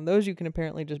the ground, those you can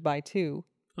apparently just buy too.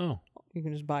 Oh. You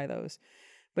can just buy those.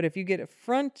 But if you get a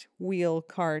front wheel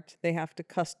cart, they have to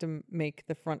custom make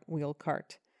the front wheel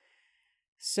cart.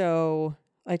 So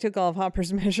I took all of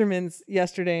Hopper's measurements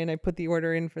yesterday and I put the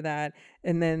order in for that.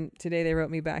 And then today they wrote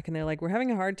me back and they're like, we're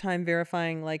having a hard time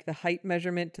verifying like the height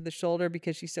measurement to the shoulder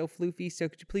because she's so floofy. So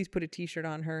could you please put a t-shirt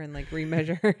on her and like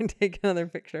remeasure her and take another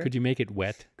picture? Could you make it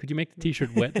wet? Could you make the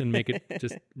t-shirt wet and make it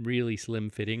just really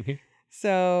slim fitting?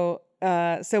 So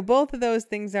both of those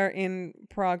things are in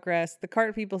progress. The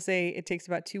cart people say it takes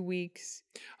about 2 weeks.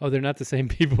 Oh, they're not the same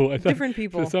people. I thought, different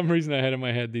people. For some reason I had in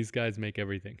my head, these guys make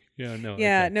everything. Yeah, no.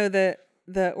 Yeah, okay. no,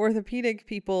 the orthopedic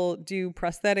people do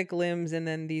prosthetic limbs and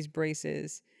then these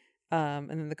braces. And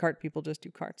then the cart people just do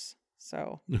carts.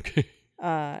 So, okay.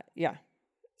 Yeah.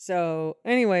 So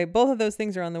anyway, both of those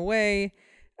things are on the way.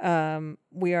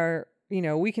 We are,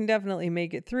 we can definitely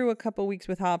make it through a couple weeks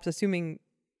with Hops, assuming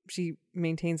she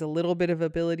maintains a little bit of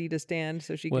ability to stand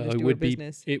so she can just do her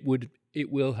business. It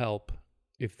will help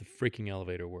if the freaking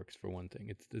elevator works, for one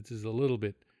thing. This is a little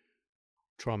bit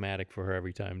traumatic for her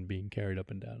every time being carried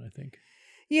up and down, I think.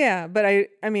 Yeah, but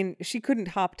I mean, she couldn't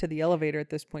hop to the elevator at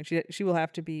this point. She will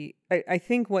have to be, I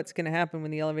think what's going to happen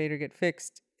when the elevator get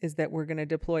fixed is that we're going to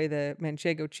deploy the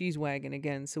Manchego cheese wagon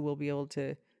again. So we'll be able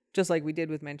to, just like we did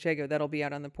with Manchego, that'll be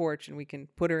out on the porch and we can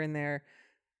put her in there,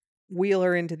 wheel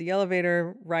her into the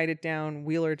elevator, ride it down,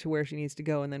 wheel her to where she needs to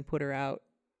go, and then put her out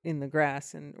in the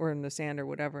grass or in the sand or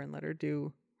whatever and let her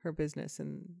do her business.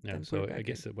 And yeah, then so I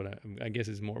guess I guess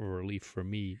it's more of a relief for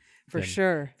me. For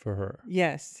sure. For her.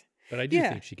 Yes. But I do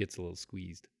think she gets a little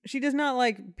squeezed. She does not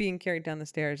like being carried down the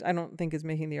stairs. I don't think it's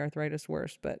making the arthritis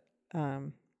worse, but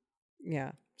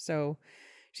yeah. So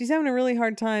she's having a really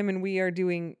hard time, and we have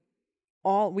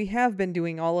been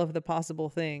doing all of the possible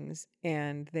things,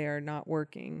 and they are not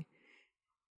working.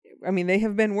 I mean, they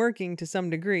have been working to some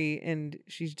degree, and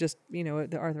she's just,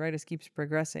 the arthritis keeps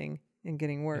progressing and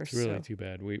getting worse. It's really too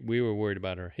bad. We were worried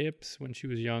about her hips when she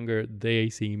was younger. They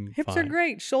seem hips fine. are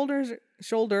great.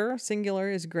 Shoulder singular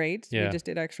is great. Yeah. We just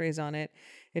did x-rays on it.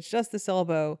 It's just this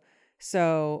elbow.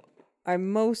 So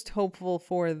I'm most hopeful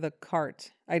for the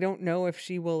cart. I don't know if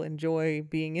she will enjoy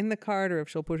being in the cart or if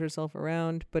she'll push herself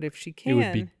around, but if she can. It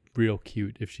would be real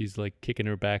cute if she's like kicking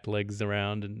her back legs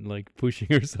around and like pushing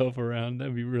herself around.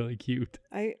 That'd be really cute.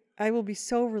 I will be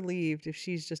so relieved if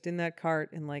she's just in that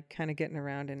cart and like kind of getting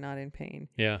around and not in pain.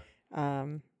 Yeah.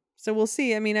 So we'll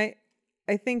see. I mean,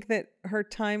 I think that her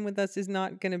time with us is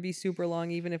not going to be super long,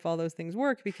 even if all those things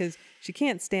work, because she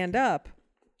can't stand up.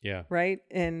 Yeah. Right.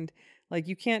 And like,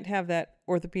 you can't have that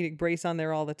orthopedic brace on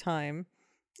there all the time.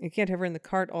 You can't have her in the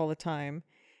cart all the time.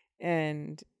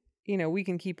 And, we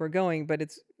can keep her going, but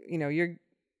it's,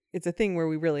 it's a thing where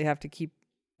we really have to keep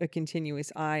a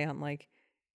continuous eye on like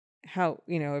how,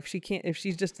 if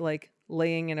she's just like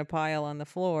laying in a pile on the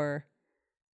floor,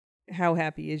 how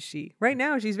happy is she? Right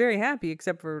now, she's very happy,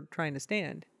 except for trying to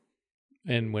stand.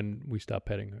 And when we stop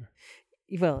petting her.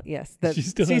 Well, yes,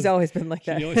 she's always been like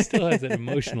that. She always still has an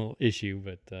emotional issue,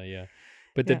 but yeah.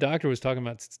 But the doctor was talking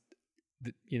about,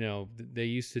 they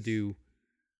used to do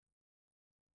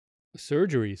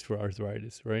surgeries for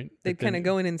arthritis, right? They'd kind of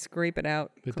go in and scrape it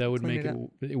out. But that would make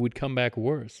it would come back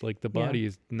worse. Like the body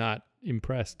is not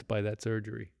impressed by that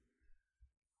surgery.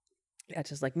 Yeah,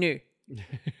 just like, no.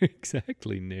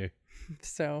 Exactly, no.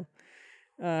 So,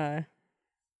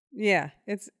 yeah,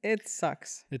 it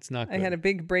sucks. It's not good. I had a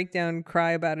big breakdown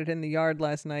cry about it in the yard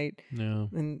last night. No.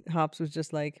 And Hops was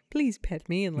just like, please pet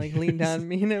me, and like leaned on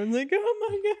me, and I was like, oh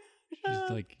my God.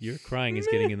 She's like, your crying is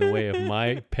getting in the way of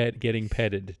my pet getting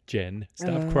petted, Jen.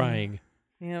 Stop crying.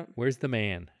 Yeah. Where's the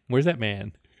man? Where's that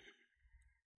man?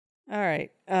 All right.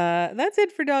 That's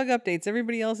it for dog updates.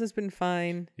 Everybody else has been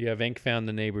fine. Yeah, Venk found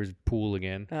the neighbor's pool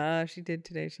again. She did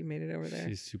today. She made it over there.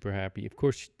 She's super happy. Of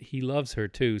course, he loves her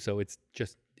too, so it's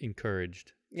just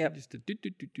encouraged. Yep. Just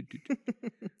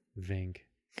Venk.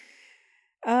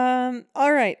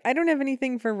 All right. I don't have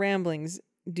anything for ramblings.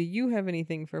 Do you have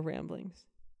anything for ramblings?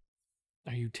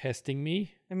 Are you testing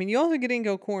me? I mean, you also get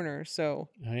Ingo Corner, so.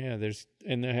 Oh yeah,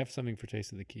 and I have something for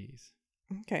Taste of the Keys.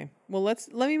 Okay. Well, let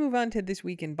me move on to this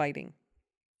week in biting.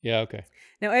 Yeah, okay.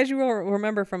 Now, as you will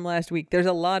remember from last week, there's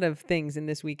a lot of things in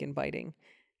this week in biting.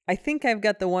 I think I've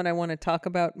got the one I want to talk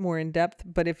about more in depth,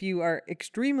 but if you are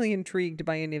extremely intrigued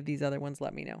by any of these other ones,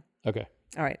 let me know. Okay.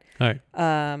 All right. All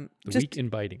right. The week in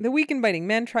biting. The week in biting.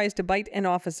 Man tries to bite an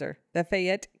officer. The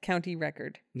Fayette County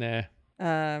Record. Nah.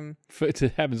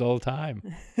 It happens all the time.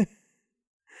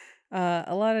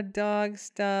 A lot of dog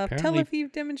stuff. Apparently, Tel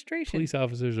Aviv demonstration. Police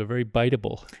officers are very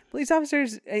biteable. Police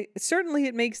officers, certainly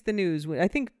it makes the news. I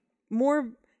think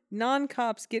more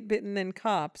non-cops get bitten than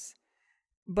cops,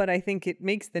 but I think it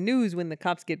makes the news when the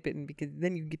cops get bitten because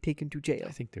then you get taken to jail.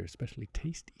 I think they're especially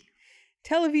tasty.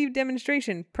 Tel Aviv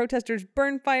demonstration. Protesters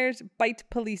burn fires, bite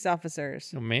police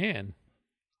officers. Oh, man.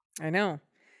 I know.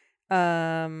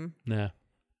 Nah.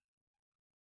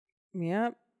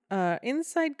 Yep.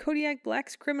 Inside Kodiak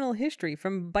Black's criminal history,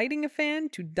 from biting a fan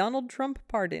to Donald Trump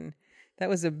pardon. That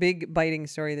was a big biting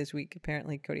story this week.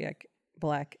 Apparently, Kodiak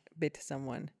Black bit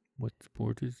someone. What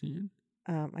sport is he in?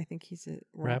 I think he's a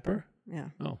rapper. Yeah.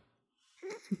 Oh.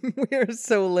 We are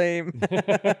so lame.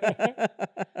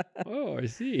 Oh, I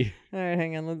see. All right,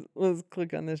 hang on. Let's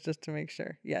click on this just to make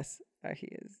sure. Yes, he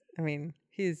is. I mean,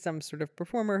 he is some sort of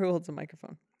performer who holds a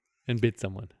microphone. And bit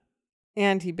someone.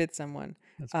 And he bit someone.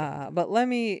 But let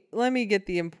me get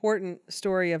the important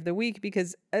story of the week,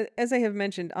 because as I have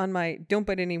mentioned on my Don't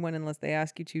Bite Anyone Unless They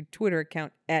Ask You to Twitter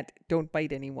account at Don't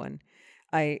Bite Anyone,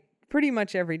 I pretty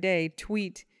much every day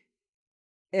tweet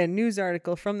a news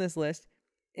article from this list,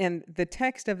 and the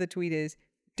text of the tweet is,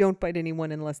 don't bite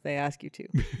anyone unless they ask you to.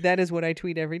 That is what I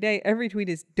tweet every day. Every tweet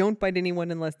is, don't bite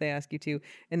anyone unless they ask you to,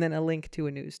 and then a link to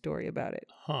a news story about it.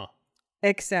 Huh.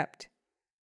 Except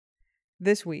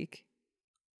this week,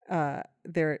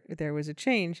 there was a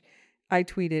change. I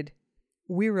tweeted,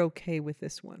 we're okay with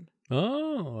this one.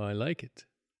 Oh, I like it.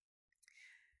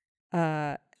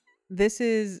 This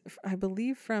is, I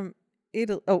believe, from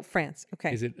Italy. Oh, France.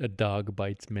 Okay. Is it a dog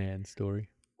bites man story?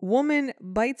 Woman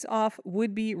bites off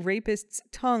would-be rapist's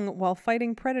tongue while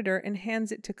fighting predator and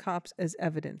hands it to cops as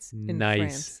evidence in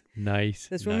France. Nice.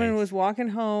 This woman was walking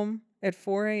home at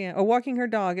 4 a.m. Walking her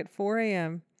dog at 4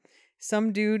 a.m.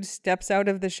 Some dude steps out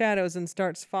of the shadows and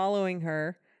starts following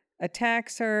her,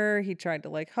 attacks her. He tried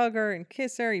to hug her and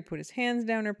kiss her. He put his hands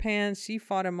down her pants. She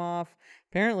fought him off.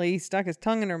 Apparently, he stuck his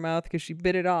tongue in her mouth because she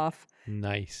bit it off.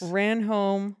 Nice. Ran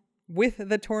home with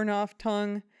the torn off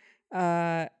tongue.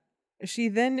 She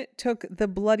then took the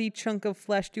bloody chunk of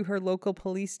flesh to her local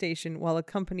police station while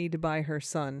accompanied by her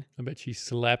son. I bet she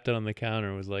slapped it on the counter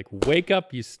and was like, "Wake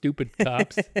up, you stupid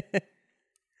cops.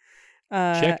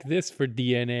 Check this for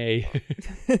DNA."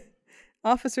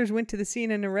 Officers went to the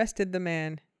scene and arrested the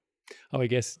man. Oh, I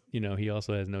guess, he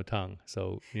also has no tongue.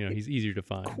 So, he's easier to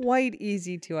find. Quite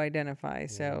easy to identify.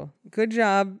 So good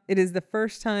job. It is the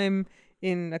first time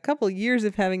in a couple years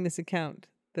of having this account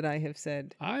that I have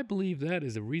said. I believe that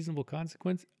is a reasonable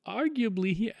consequence.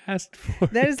 Arguably, he asked for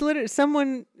that. Is literally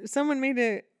someone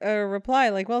made a reply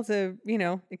like, well, it's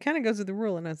it kind of goes with the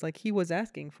rule. And I was like, he was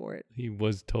asking for it. He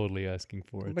was totally asking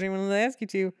for it. But anyone will ask you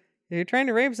to. If you're trying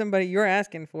to rape somebody, you're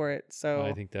asking for it. So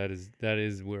I think that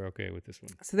is we're okay with this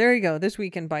one. So there you go. This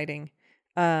week in biting.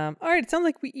 All right. It sounds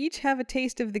like we each have a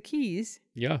taste of the keys.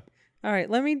 Yeah. All right.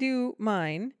 Let me do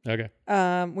mine. Okay.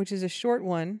 Which is a short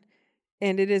one.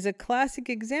 And it is a classic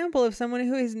example of someone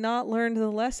who has not learned the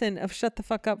lesson of shut the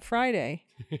fuck up Friday.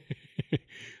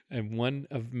 And one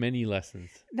of many lessons.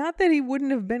 Not that he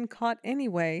wouldn't have been caught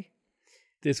anyway.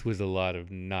 This was a lot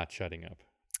of not shutting up.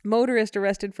 Motorist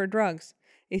arrested for drugs.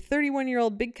 A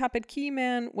 31-year-old Big Coppitt Key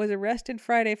man was arrested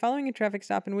Friday following a traffic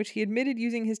stop in which he admitted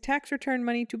using his tax return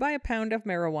money to buy a pound of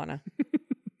marijuana.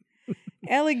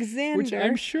 Alexander... Which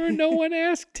I'm sure no one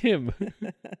asked him.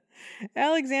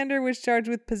 Alexander was charged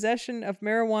with possession of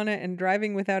marijuana and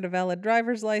driving without a valid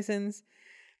driver's license.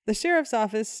 The sheriff's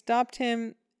office stopped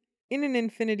him in an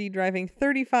Infiniti driving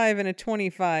 35 and a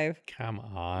 25. Come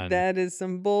on. That is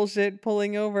some bullshit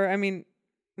pulling over. I mean...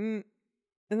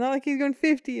 It's not like he's going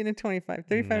 50 and a 25,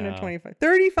 35 and a 25.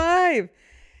 35!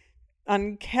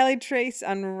 On Cali Trace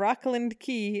on Rockland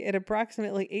Key at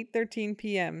approximately 8:13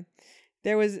 p.m.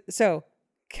 There was,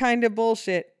 kind of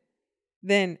bullshit.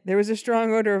 Then there was a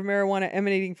strong odor of marijuana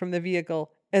emanating from the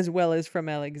vehicle as well as from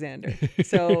Alexander.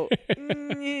 So,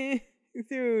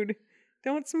 dude,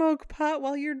 don't smoke pot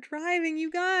while you're driving,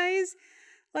 you guys.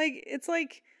 Like, it's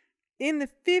like... in the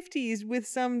 50s with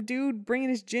some dude bringing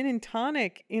his gin and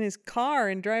tonic in his car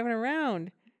and driving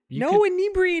around.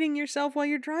 Inebriating yourself while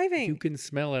you're driving. You can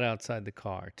smell it outside the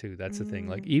car, too. That's the thing.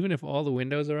 Like, even if all the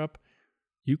windows are up,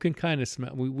 you can kind of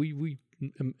smell. We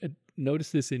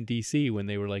noticed this in D.C. when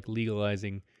they were, like,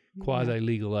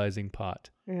 quasi-legalizing pot.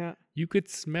 Yeah. You could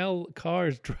smell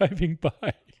cars driving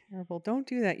by. Terrible. Don't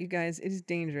do that, you guys. It is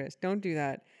dangerous. Don't do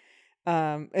that.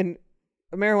 And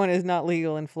marijuana is not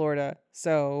legal in Florida,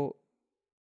 so...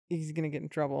 he's going to get in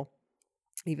trouble,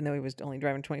 even though he was only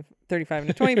driving 35 and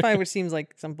a 25, which seems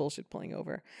like some bullshit pulling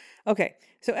over. Okay,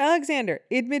 so Alexander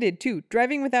admitted to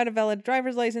driving without a valid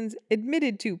driver's license,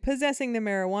 admitted to possessing the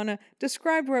marijuana,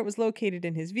 described where it was located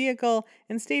in his vehicle,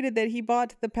 and stated that he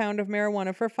bought the pound of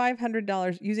marijuana for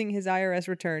 $500 using his IRS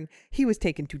return. He was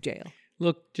taken to jail.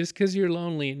 Look, just because you're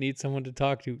lonely and need someone to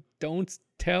talk to, don't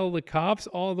tell the cops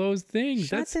all those things.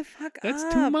 Shut the fuck up.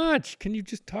 That's too much. Can you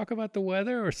just talk about the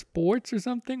weather or sports or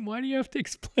something? Why do you have to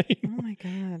explain? Oh my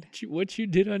God. What you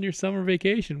did on your summer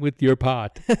vacation with your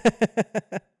pot?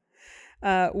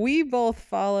 We both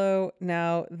follow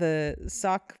now the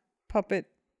Sock Puppet.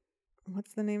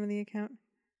 What's the name of the account?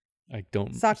 I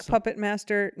don't. Sock Puppet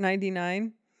Master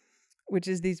 99, which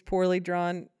is these poorly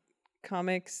drawn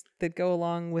comics that go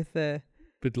along with the...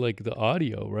 But like the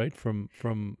audio, right? From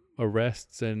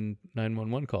arrests and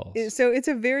 911 calls. So it's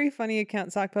a very funny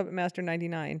account, Sock Puppet Master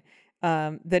 99,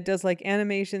 that does like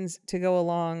animations to go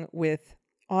along with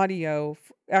audio,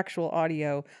 actual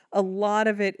audio. A lot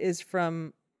of it is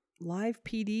from Live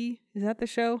PD. Is that the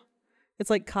show?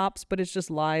 It's like Cops, but it's just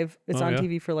live. It's on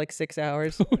TV for like 6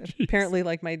 hours. Apparently,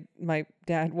 like my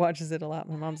dad watches it a lot.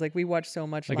 My mom's like, we watch so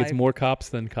much like live. It's more cops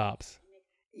than cops.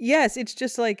 Yes, it's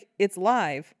just like it's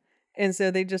live. And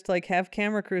so they just like have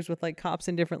camera crews with like cops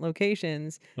in different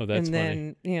locations. Oh, that's funny.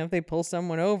 And then, if they pull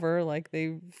someone over, like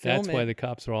they film That's why the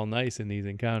cops are all nice in these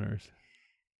encounters.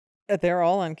 They're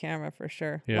all on camera for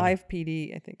sure. Yeah. Live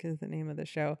PD, I think, is the name of the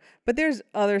show. But there's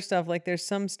other stuff. Like there's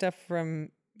some stuff from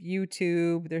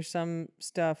YouTube. There's some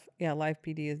stuff. Yeah, Live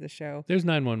PD is the show. There's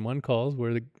 911 calls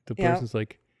where the person's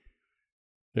like,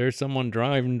 there's someone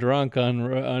driving drunk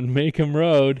on Macomb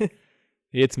Road.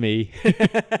 It's me.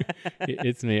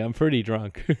 It's me. I'm pretty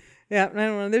drunk. Yeah, I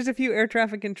don't know. There's a few air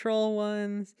traffic control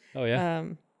ones. Oh, yeah?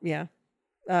 Yeah.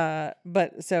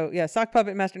 But so, yeah, Sock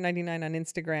Puppet Master 99 on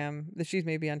Instagram. She's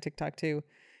maybe on TikTok too.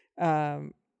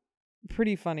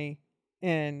 Pretty funny.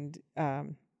 And, I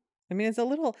mean, it's a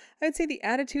little, I would say the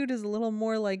attitude is a little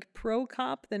more like pro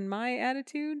cop than my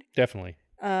attitude. Definitely.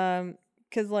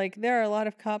 Because like there are a lot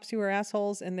of cops who are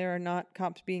assholes and there are not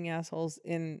cops being assholes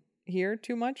in here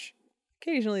too much.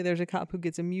 Occasionally there's a cop who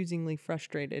gets amusingly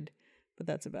frustrated, but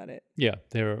that's about it. Yeah,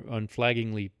 they're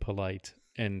unflaggingly polite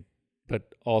and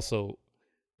but also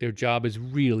their job is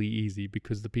really easy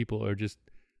because the people are just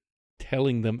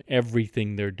telling them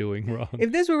everything they're doing wrong.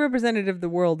 If this were representative of the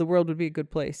world would be a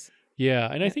good place. Yeah,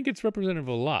 and I think it's representative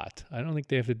of a lot. I don't think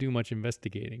they have to do much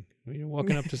investigating. I mean, you're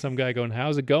walking up to some guy going,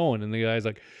 "How's it going?" And the guy's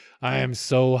like, "I am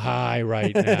so high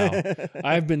right now.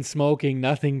 I've been smoking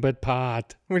nothing but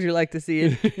pot." Would you like to see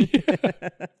it? Yeah.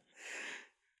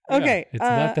 Okay. Yeah, it's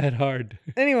not that hard.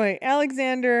 Anyway,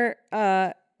 Alexander,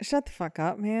 shut the fuck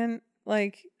up, man.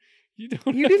 Like, You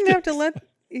didn't have to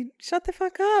shut the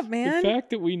fuck up, man. The fact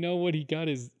that we know what he got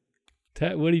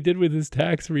what he did with his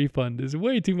tax refund is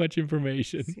way too much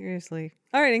information. Seriously.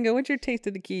 All right, Ingo, what's your taste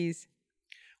of the keys?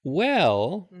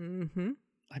 Well,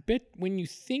 I bet when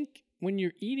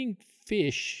you're eating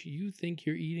fish, you think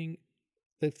you're eating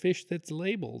the fish that's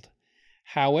labeled.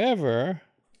 However,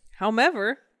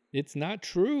 it's not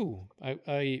true.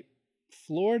 A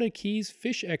Florida Keys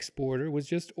fish exporter was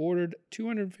just ordered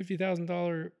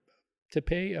 $250,000 to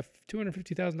pay a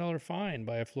 $250,000 fine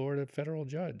by a Florida federal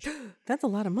judge. That's a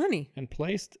lot of money. And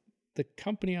placed the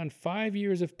company on 5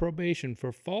 years of probation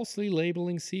for falsely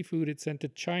labeling seafood it sent to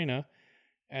China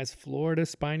as Florida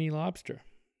spiny lobster.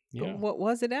 Yeah. But what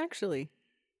was it actually?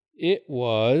 It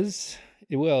was,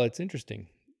 it's interesting.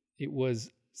 It was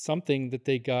something that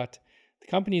they got. The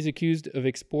company is accused of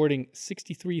exporting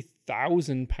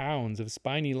 63,000 pounds of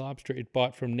spiny lobster it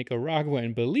bought from Nicaragua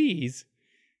and Belize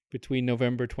between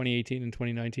November 2018 and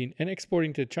 2019, and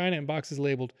exporting to China in boxes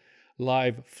labeled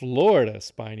live Florida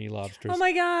spiny lobsters. Oh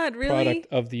my God, really? Product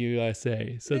of the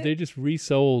USA. So they just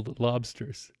resold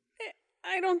lobsters.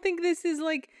 I don't think this is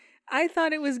like, I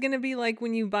thought it was going to be like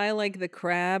when you buy like the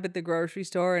crab at the grocery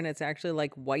store and it's actually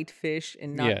like white fish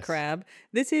and not crab.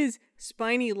 This is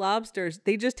spiny lobsters.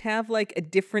 They just have like a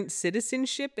different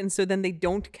citizenship, and so then they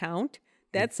don't count.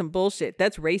 That's some bullshit.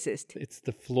 That's racist. It's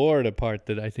the Florida part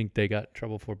that I think they got in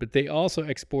trouble for. But they also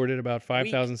exported about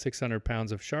 5,600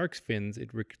 pounds of shark's fins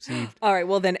it received. All right,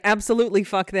 well then absolutely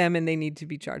fuck them, and they need to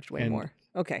be charged way more.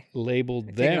 Okay.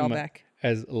 Labeled them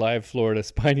as live Florida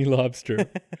spiny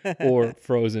lobster or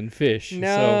frozen fish. No.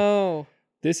 So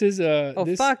this is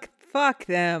fuck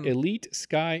them. Elite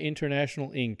Sky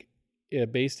International Inc.,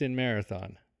 based in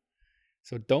Marathon.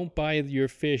 So don't buy your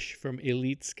fish from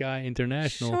Elite Sky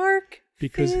International. Shark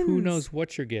Because fins. who knows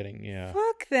what you're getting. Yeah.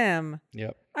 Fuck them.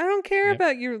 Yep. I don't care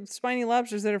about your spiny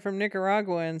lobsters that are from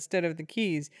Nicaragua instead of the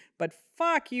Keys, but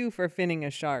fuck you for finning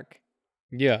a shark.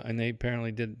 Yeah, and they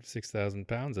apparently did 6,000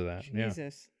 pounds of that.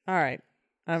 Jesus. Yeah. All right.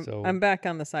 I'm back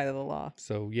on the side of the law.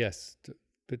 So, yes.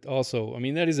 But also, I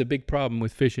mean, that is a big problem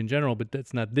with fish in general, but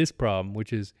that's not this problem,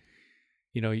 which is,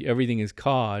 everything is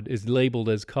labeled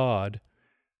as cod,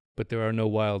 but there are no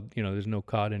wild, there's no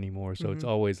cod anymore. So it's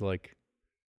always like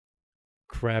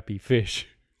crappy fish.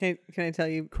 Can I tell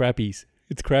you? Crappies.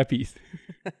 It's crappies.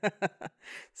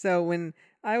 So when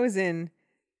I was in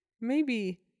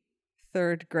maybe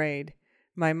 3rd grade,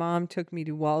 my mom took me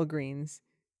to Walgreens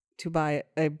to buy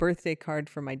a birthday card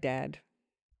for my dad.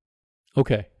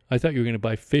 Okay. I thought you were going to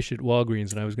buy fish at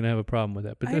Walgreens, and I was going to have a problem with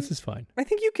that, but this is fine. I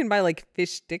think you can buy like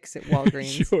fish sticks at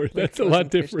Walgreens. Sure, that's a lot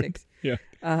different. Yeah.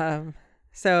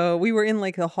 So we were in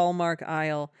like the Hallmark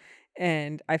aisle,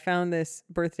 and I found this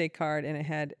birthday card, and it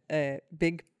had a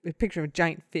picture of a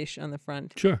giant fish on the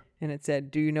front. Sure. And it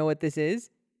said, "Do you know what this is?"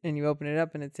 And you open it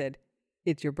up, and it said,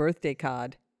 "It's your birthday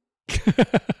card."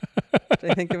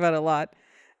 I think about it a lot.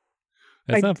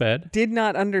 That's not bad. Did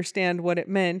not understand what it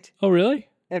meant. Oh, really?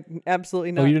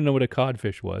 Absolutely not. Oh, you didn't know what a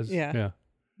codfish was? Yeah.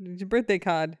 It's your birthday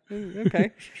card.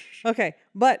 Okay. Okay.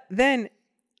 But then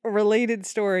a related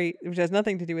story, which has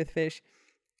nothing to do with fish.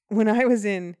 When I was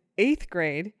in 8th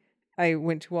grade, I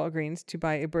went to Walgreens to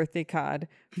buy a birthday card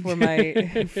for my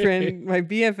friend, my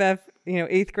BFF,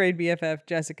 8th grade BFF,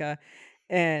 Jessica.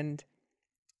 And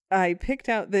I picked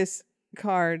out this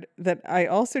card that I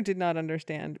also did not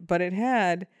understand, but it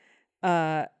had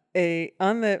on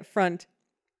the front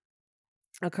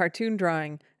a cartoon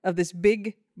drawing of this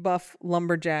big buff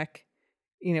lumberjack,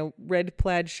 red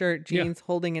plaid shirt, jeans,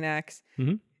 holding an axe,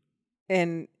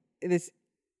 and this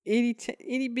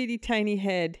itty bitty tiny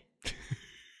head,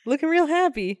 looking real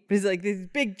happy. But he's like this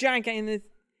big giant guy in this,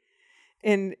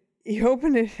 and you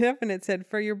opened it up and it said,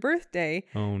 "For your birthday,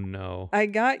 oh no, I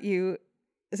got you."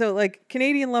 So like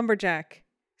Canadian lumberjack,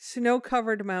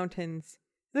 snow-covered mountains,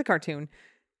 the cartoon,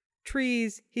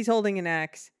 trees. He's holding an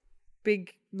axe,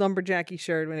 big lumberjacky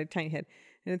shirt with a tiny head,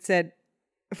 and it said,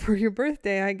 "For your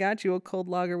birthday, I got you a cold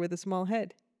lager with a small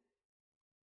head."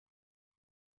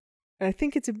 And I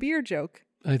think it's a beer joke.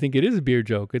 I think it is a beer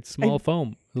joke. It's small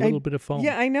foam, a little bit of foam.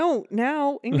 Yeah, I know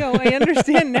now, Ingo. I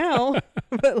understand now,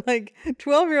 but like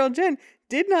 12-year-old Jen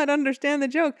did not understand the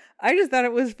joke. I just thought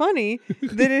it was funny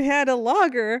that it had a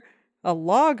logger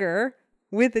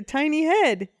with a tiny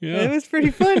head. Yeah. It was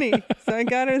pretty funny. So I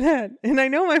got her that. And I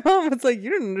know my mom was like, you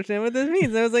don't understand what this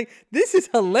means. I was like, this is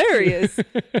hilarious.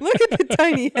 Look at the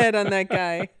tiny head on that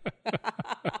guy.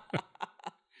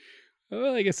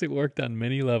 Well, I guess it worked on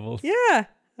many levels. Yeah.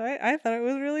 I thought it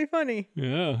was really funny.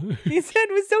 Yeah. His head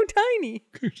was so tiny.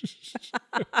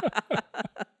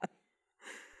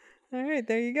 All right,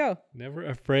 there you go. Never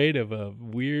afraid of a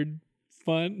weird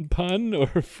fun pun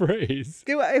or phrase.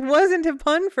 It wasn't a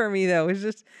pun for me, though. It was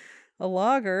just a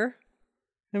logger.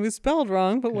 It was spelled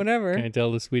wrong, but whatever. Can I tell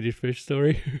the Swedish fish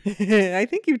story? I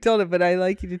think you've told it, but I'd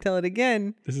like you to tell it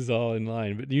again. This is all in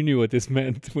line, but you knew what this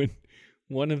meant when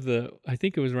I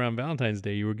think it was around Valentine's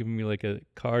Day, you were giving me like a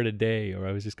card a day, or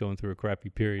I was just going through a crappy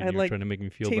period. I'd You were trying to make me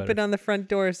feel tape better. it on the front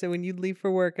door so when you'd leave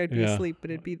for work, I'd be Yeah. asleep, but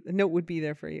a note would be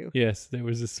there for you. Yes, there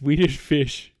was a Swedish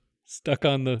fish stuck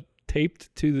on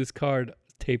taped to this card,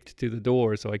 taped to the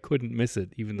door, so I couldn't miss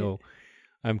it, even though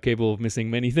I'm capable of missing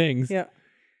many things. Yeah.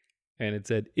 And it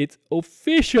said, "It's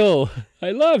official.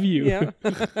 I love you." Yeah.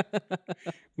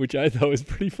 Which I thought was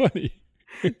pretty funny.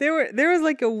 There was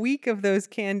like a week of those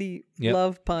candy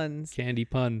love puns. Candy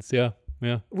puns, yeah.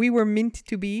 We were meant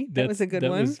to be. That was a good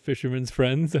one. That was Fisherman's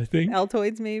Friends, I think.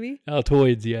 Altoids, maybe.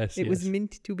 Altoids, yes. It was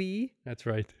meant to be. That's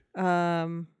right. I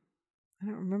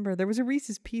don't remember. There was a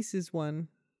Reese's Pieces one.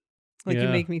 Like You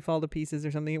Make Me Fall to Pieces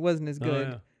or something. It wasn't as good.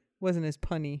 Yeah. Wasn't as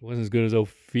punny. It wasn't as good as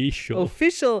official.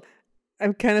 Official.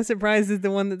 I'm kind of surprised is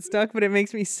the one that stuck, but it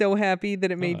makes me so happy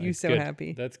that it made you so good.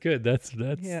 happy. That's good. That's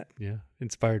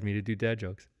inspired me to do dad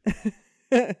jokes.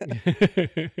 I'm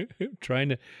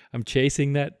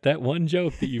chasing that one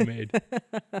joke that you made.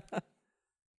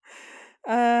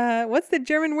 What's the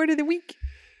German word of the week?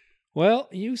 Well,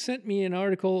 you sent me an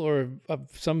article of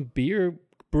some beer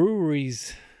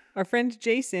breweries. Our friend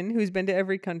Jason, who's been to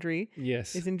every country,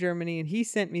 yes, is in Germany, and he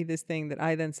sent me this thing that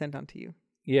I then sent on to you.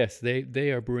 Yes,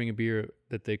 they are brewing a beer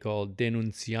that they call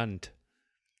Denunziant,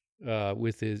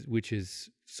 which is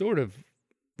sort of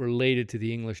related to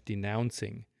the English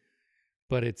denouncing,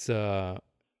 but it's the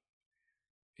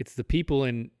people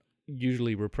in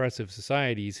usually repressive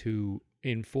societies who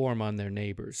inform on their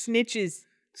neighbors. Snitches.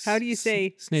 How do you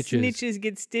say snitches? Snitches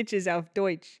get stitches auf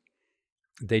Deutsch.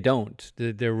 They don't.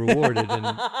 They're rewarded,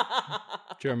 and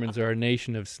Germans are a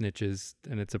nation of snitches,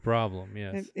 and it's a problem.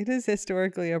 Yes, it is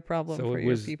historically a problem for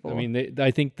your people. I mean, I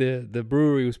think the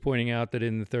brewery was pointing out that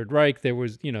in the Third Reich there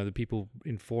was, the people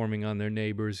informing on their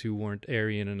neighbors who weren't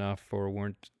Aryan enough or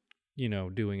weren't,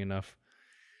 doing enough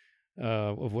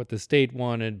of what the state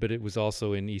wanted. But it was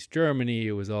also in East Germany.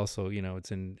 It was also,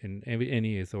 it's in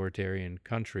any authoritarian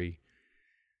country.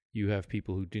 You have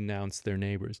people who denounce their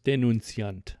neighbors.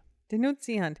 Denunziant.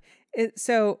 Denunziant.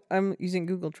 So I'm using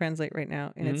Google Translate right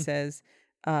now, and it says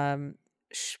Spitzel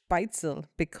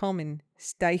bekommen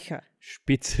Steicher.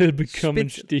 Spitzel bekommen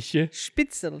Stiche.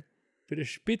 Spitzel. But a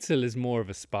Spitzel is more of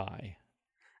a spy.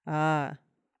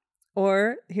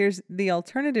 Or here's the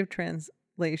alternative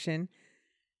translation.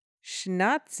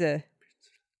 Schnatze.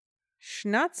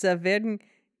 Schnatze werden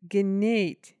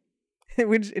genäht.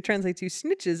 Which it translates to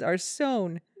snitches are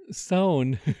sewn.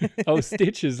 Sewn. Oh,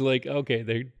 stitches, like, okay,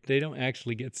 they don't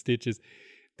actually get stitches.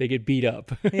 They get beat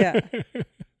up. Yeah.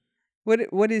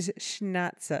 What is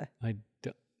Schnatze? I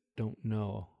don't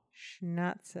know.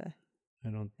 Schnatze.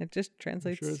 It just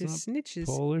translates to snitches.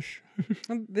 Polish.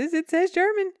 It says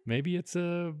German. Maybe it's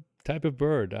a type of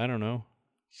bird. I don't know.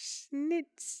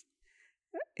 Schnitz.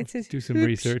 It says do some hübsch.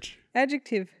 Research.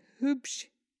 Adjective hübsch.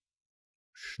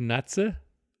 Schnatze.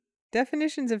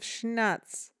 Definitions of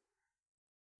Schnatz.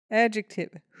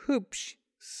 Adjective hübsch.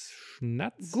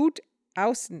 Schnatz. Gut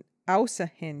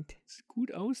aussehend.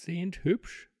 Gut aussehend,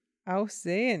 hübsch.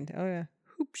 Aussehend. Oh ja.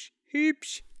 Hübsch.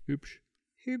 Hübsch. Hübsch.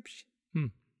 Hübsch.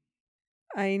 Hm.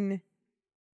 Ein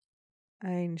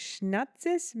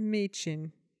schnatzes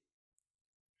Mädchen.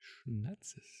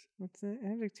 Schnatzes. What's the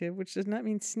adjective? Which does not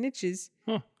mean snitches.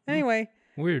 Huh. Anyway.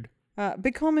 Weird.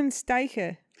 Bekommen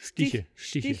Steiche. Stiche.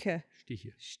 Stiche.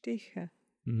 Stiche. Stiche.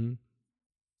 Mm-hmm.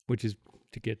 Which is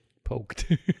to get poked.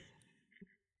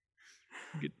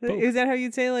 Is that how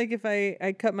you'd say, like, if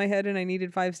I cut my head and I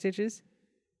needed 5 stitches?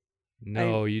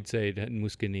 No, you'd say that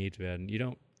muss genäht werden. You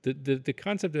don't. The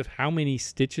concept of how many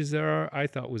stitches there are, I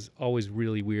thought was always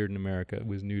really weird in America. It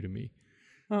was new to me.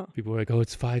 Oh. People were like, "Oh,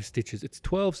 it's 5 stitches. It's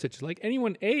 12 stitches." Like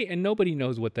and nobody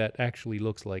knows what that actually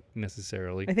looks like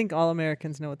necessarily. I think all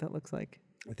Americans know what that looks like.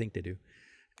 I think they do.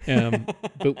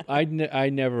 But I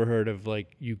never heard of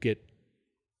like you get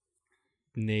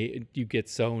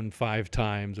sewn 5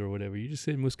 times or whatever. You just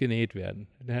said muss genäht werden.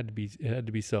 It had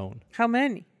to be sewn. How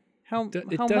many? How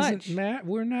It how doesn't much? matter.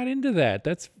 We're not into that.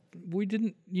 You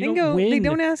Bingo. don't win. They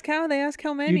don't ask how. They ask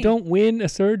how many. You don't win a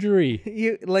surgery.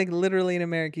 You like literally in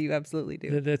America, you absolutely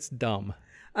do. That's dumb.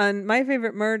 On My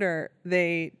Favorite Murder,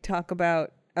 they talk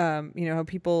about how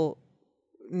people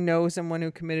know someone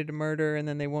who committed a murder and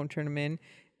then they won't turn them in,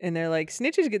 and they're like,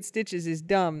 snitches get stitches is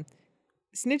dumb.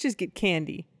 Snitches get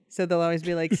candy, so they'll always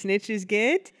be like, snitches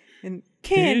get and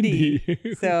candy.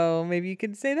 So maybe you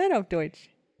could say that auf Deutsch.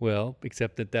 Well,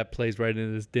 except that plays right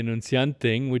into this Denunziant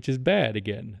thing, which is bad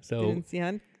again. So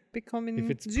Denunziant bekommen if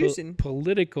it's süßen.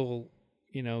 political,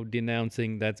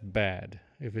 denouncing, that's bad.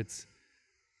 If it's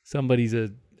somebody's a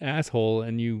asshole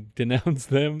and you denounce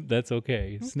them, that's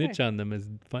okay. Snitch on them is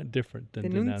different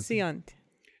than denouncing.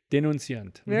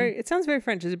 Denunciant. Very. It sounds very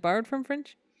French. Is it borrowed from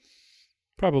French?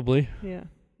 Probably. Yeah,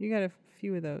 you got a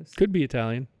few of those. Could be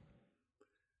Italian.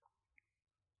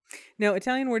 No,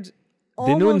 Italian words.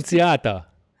 Denunziata.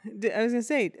 I was gonna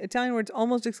say Italian words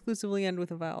almost exclusively end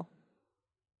with a vowel.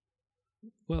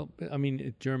 Well, I mean,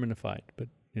 it's Germanified, but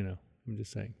I'm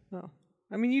just saying. Oh,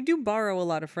 I mean, you do borrow a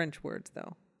lot of French words,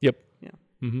 though. Yep. Yeah.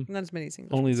 Mm-hmm. Not as many as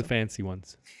English. Only the fancy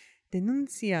ones.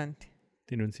 Denunciant.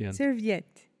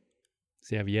 Serviette.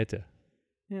 Serviette.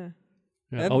 Yeah.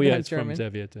 It's German. from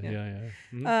Serviette. Yeah.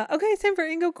 Mm-hmm. Okay, it's time for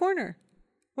Ingo Corner.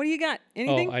 What do you got?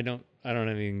 Anything? Oh, I don't have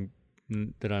anything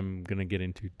that I'm gonna get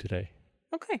into today.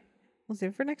 Okay, we'll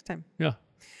save it for next time. Yeah.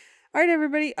 All right,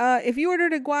 everybody. If you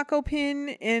ordered a Guaco pin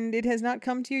and it has not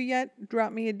come to you yet,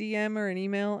 drop me a DM or an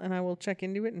email, and I will check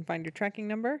into it and find your tracking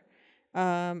number.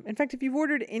 In fact, if you've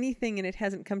ordered anything and it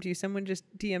hasn't come to you, someone just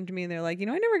DM'd me and they're like, I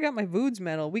never got my Voods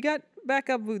medal. We got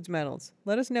backup Voods medals.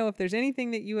 Let us know if there's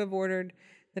anything that you have ordered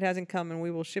that hasn't come, and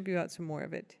we will ship you out some more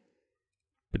of it.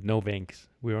 But no Vanks.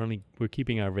 We're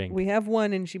keeping our Vank. We have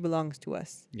one, and she belongs to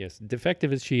us. Yes,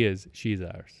 defective as she is, she's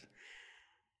ours.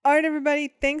 All right,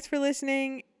 everybody. Thanks for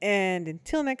listening, and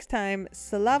until next time,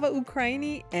 Slava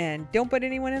Ukraini, and don't put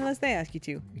anyone in unless they ask you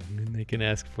to. And they can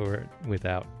ask for it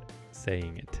without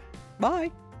saying it.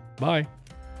 Bye. Bye.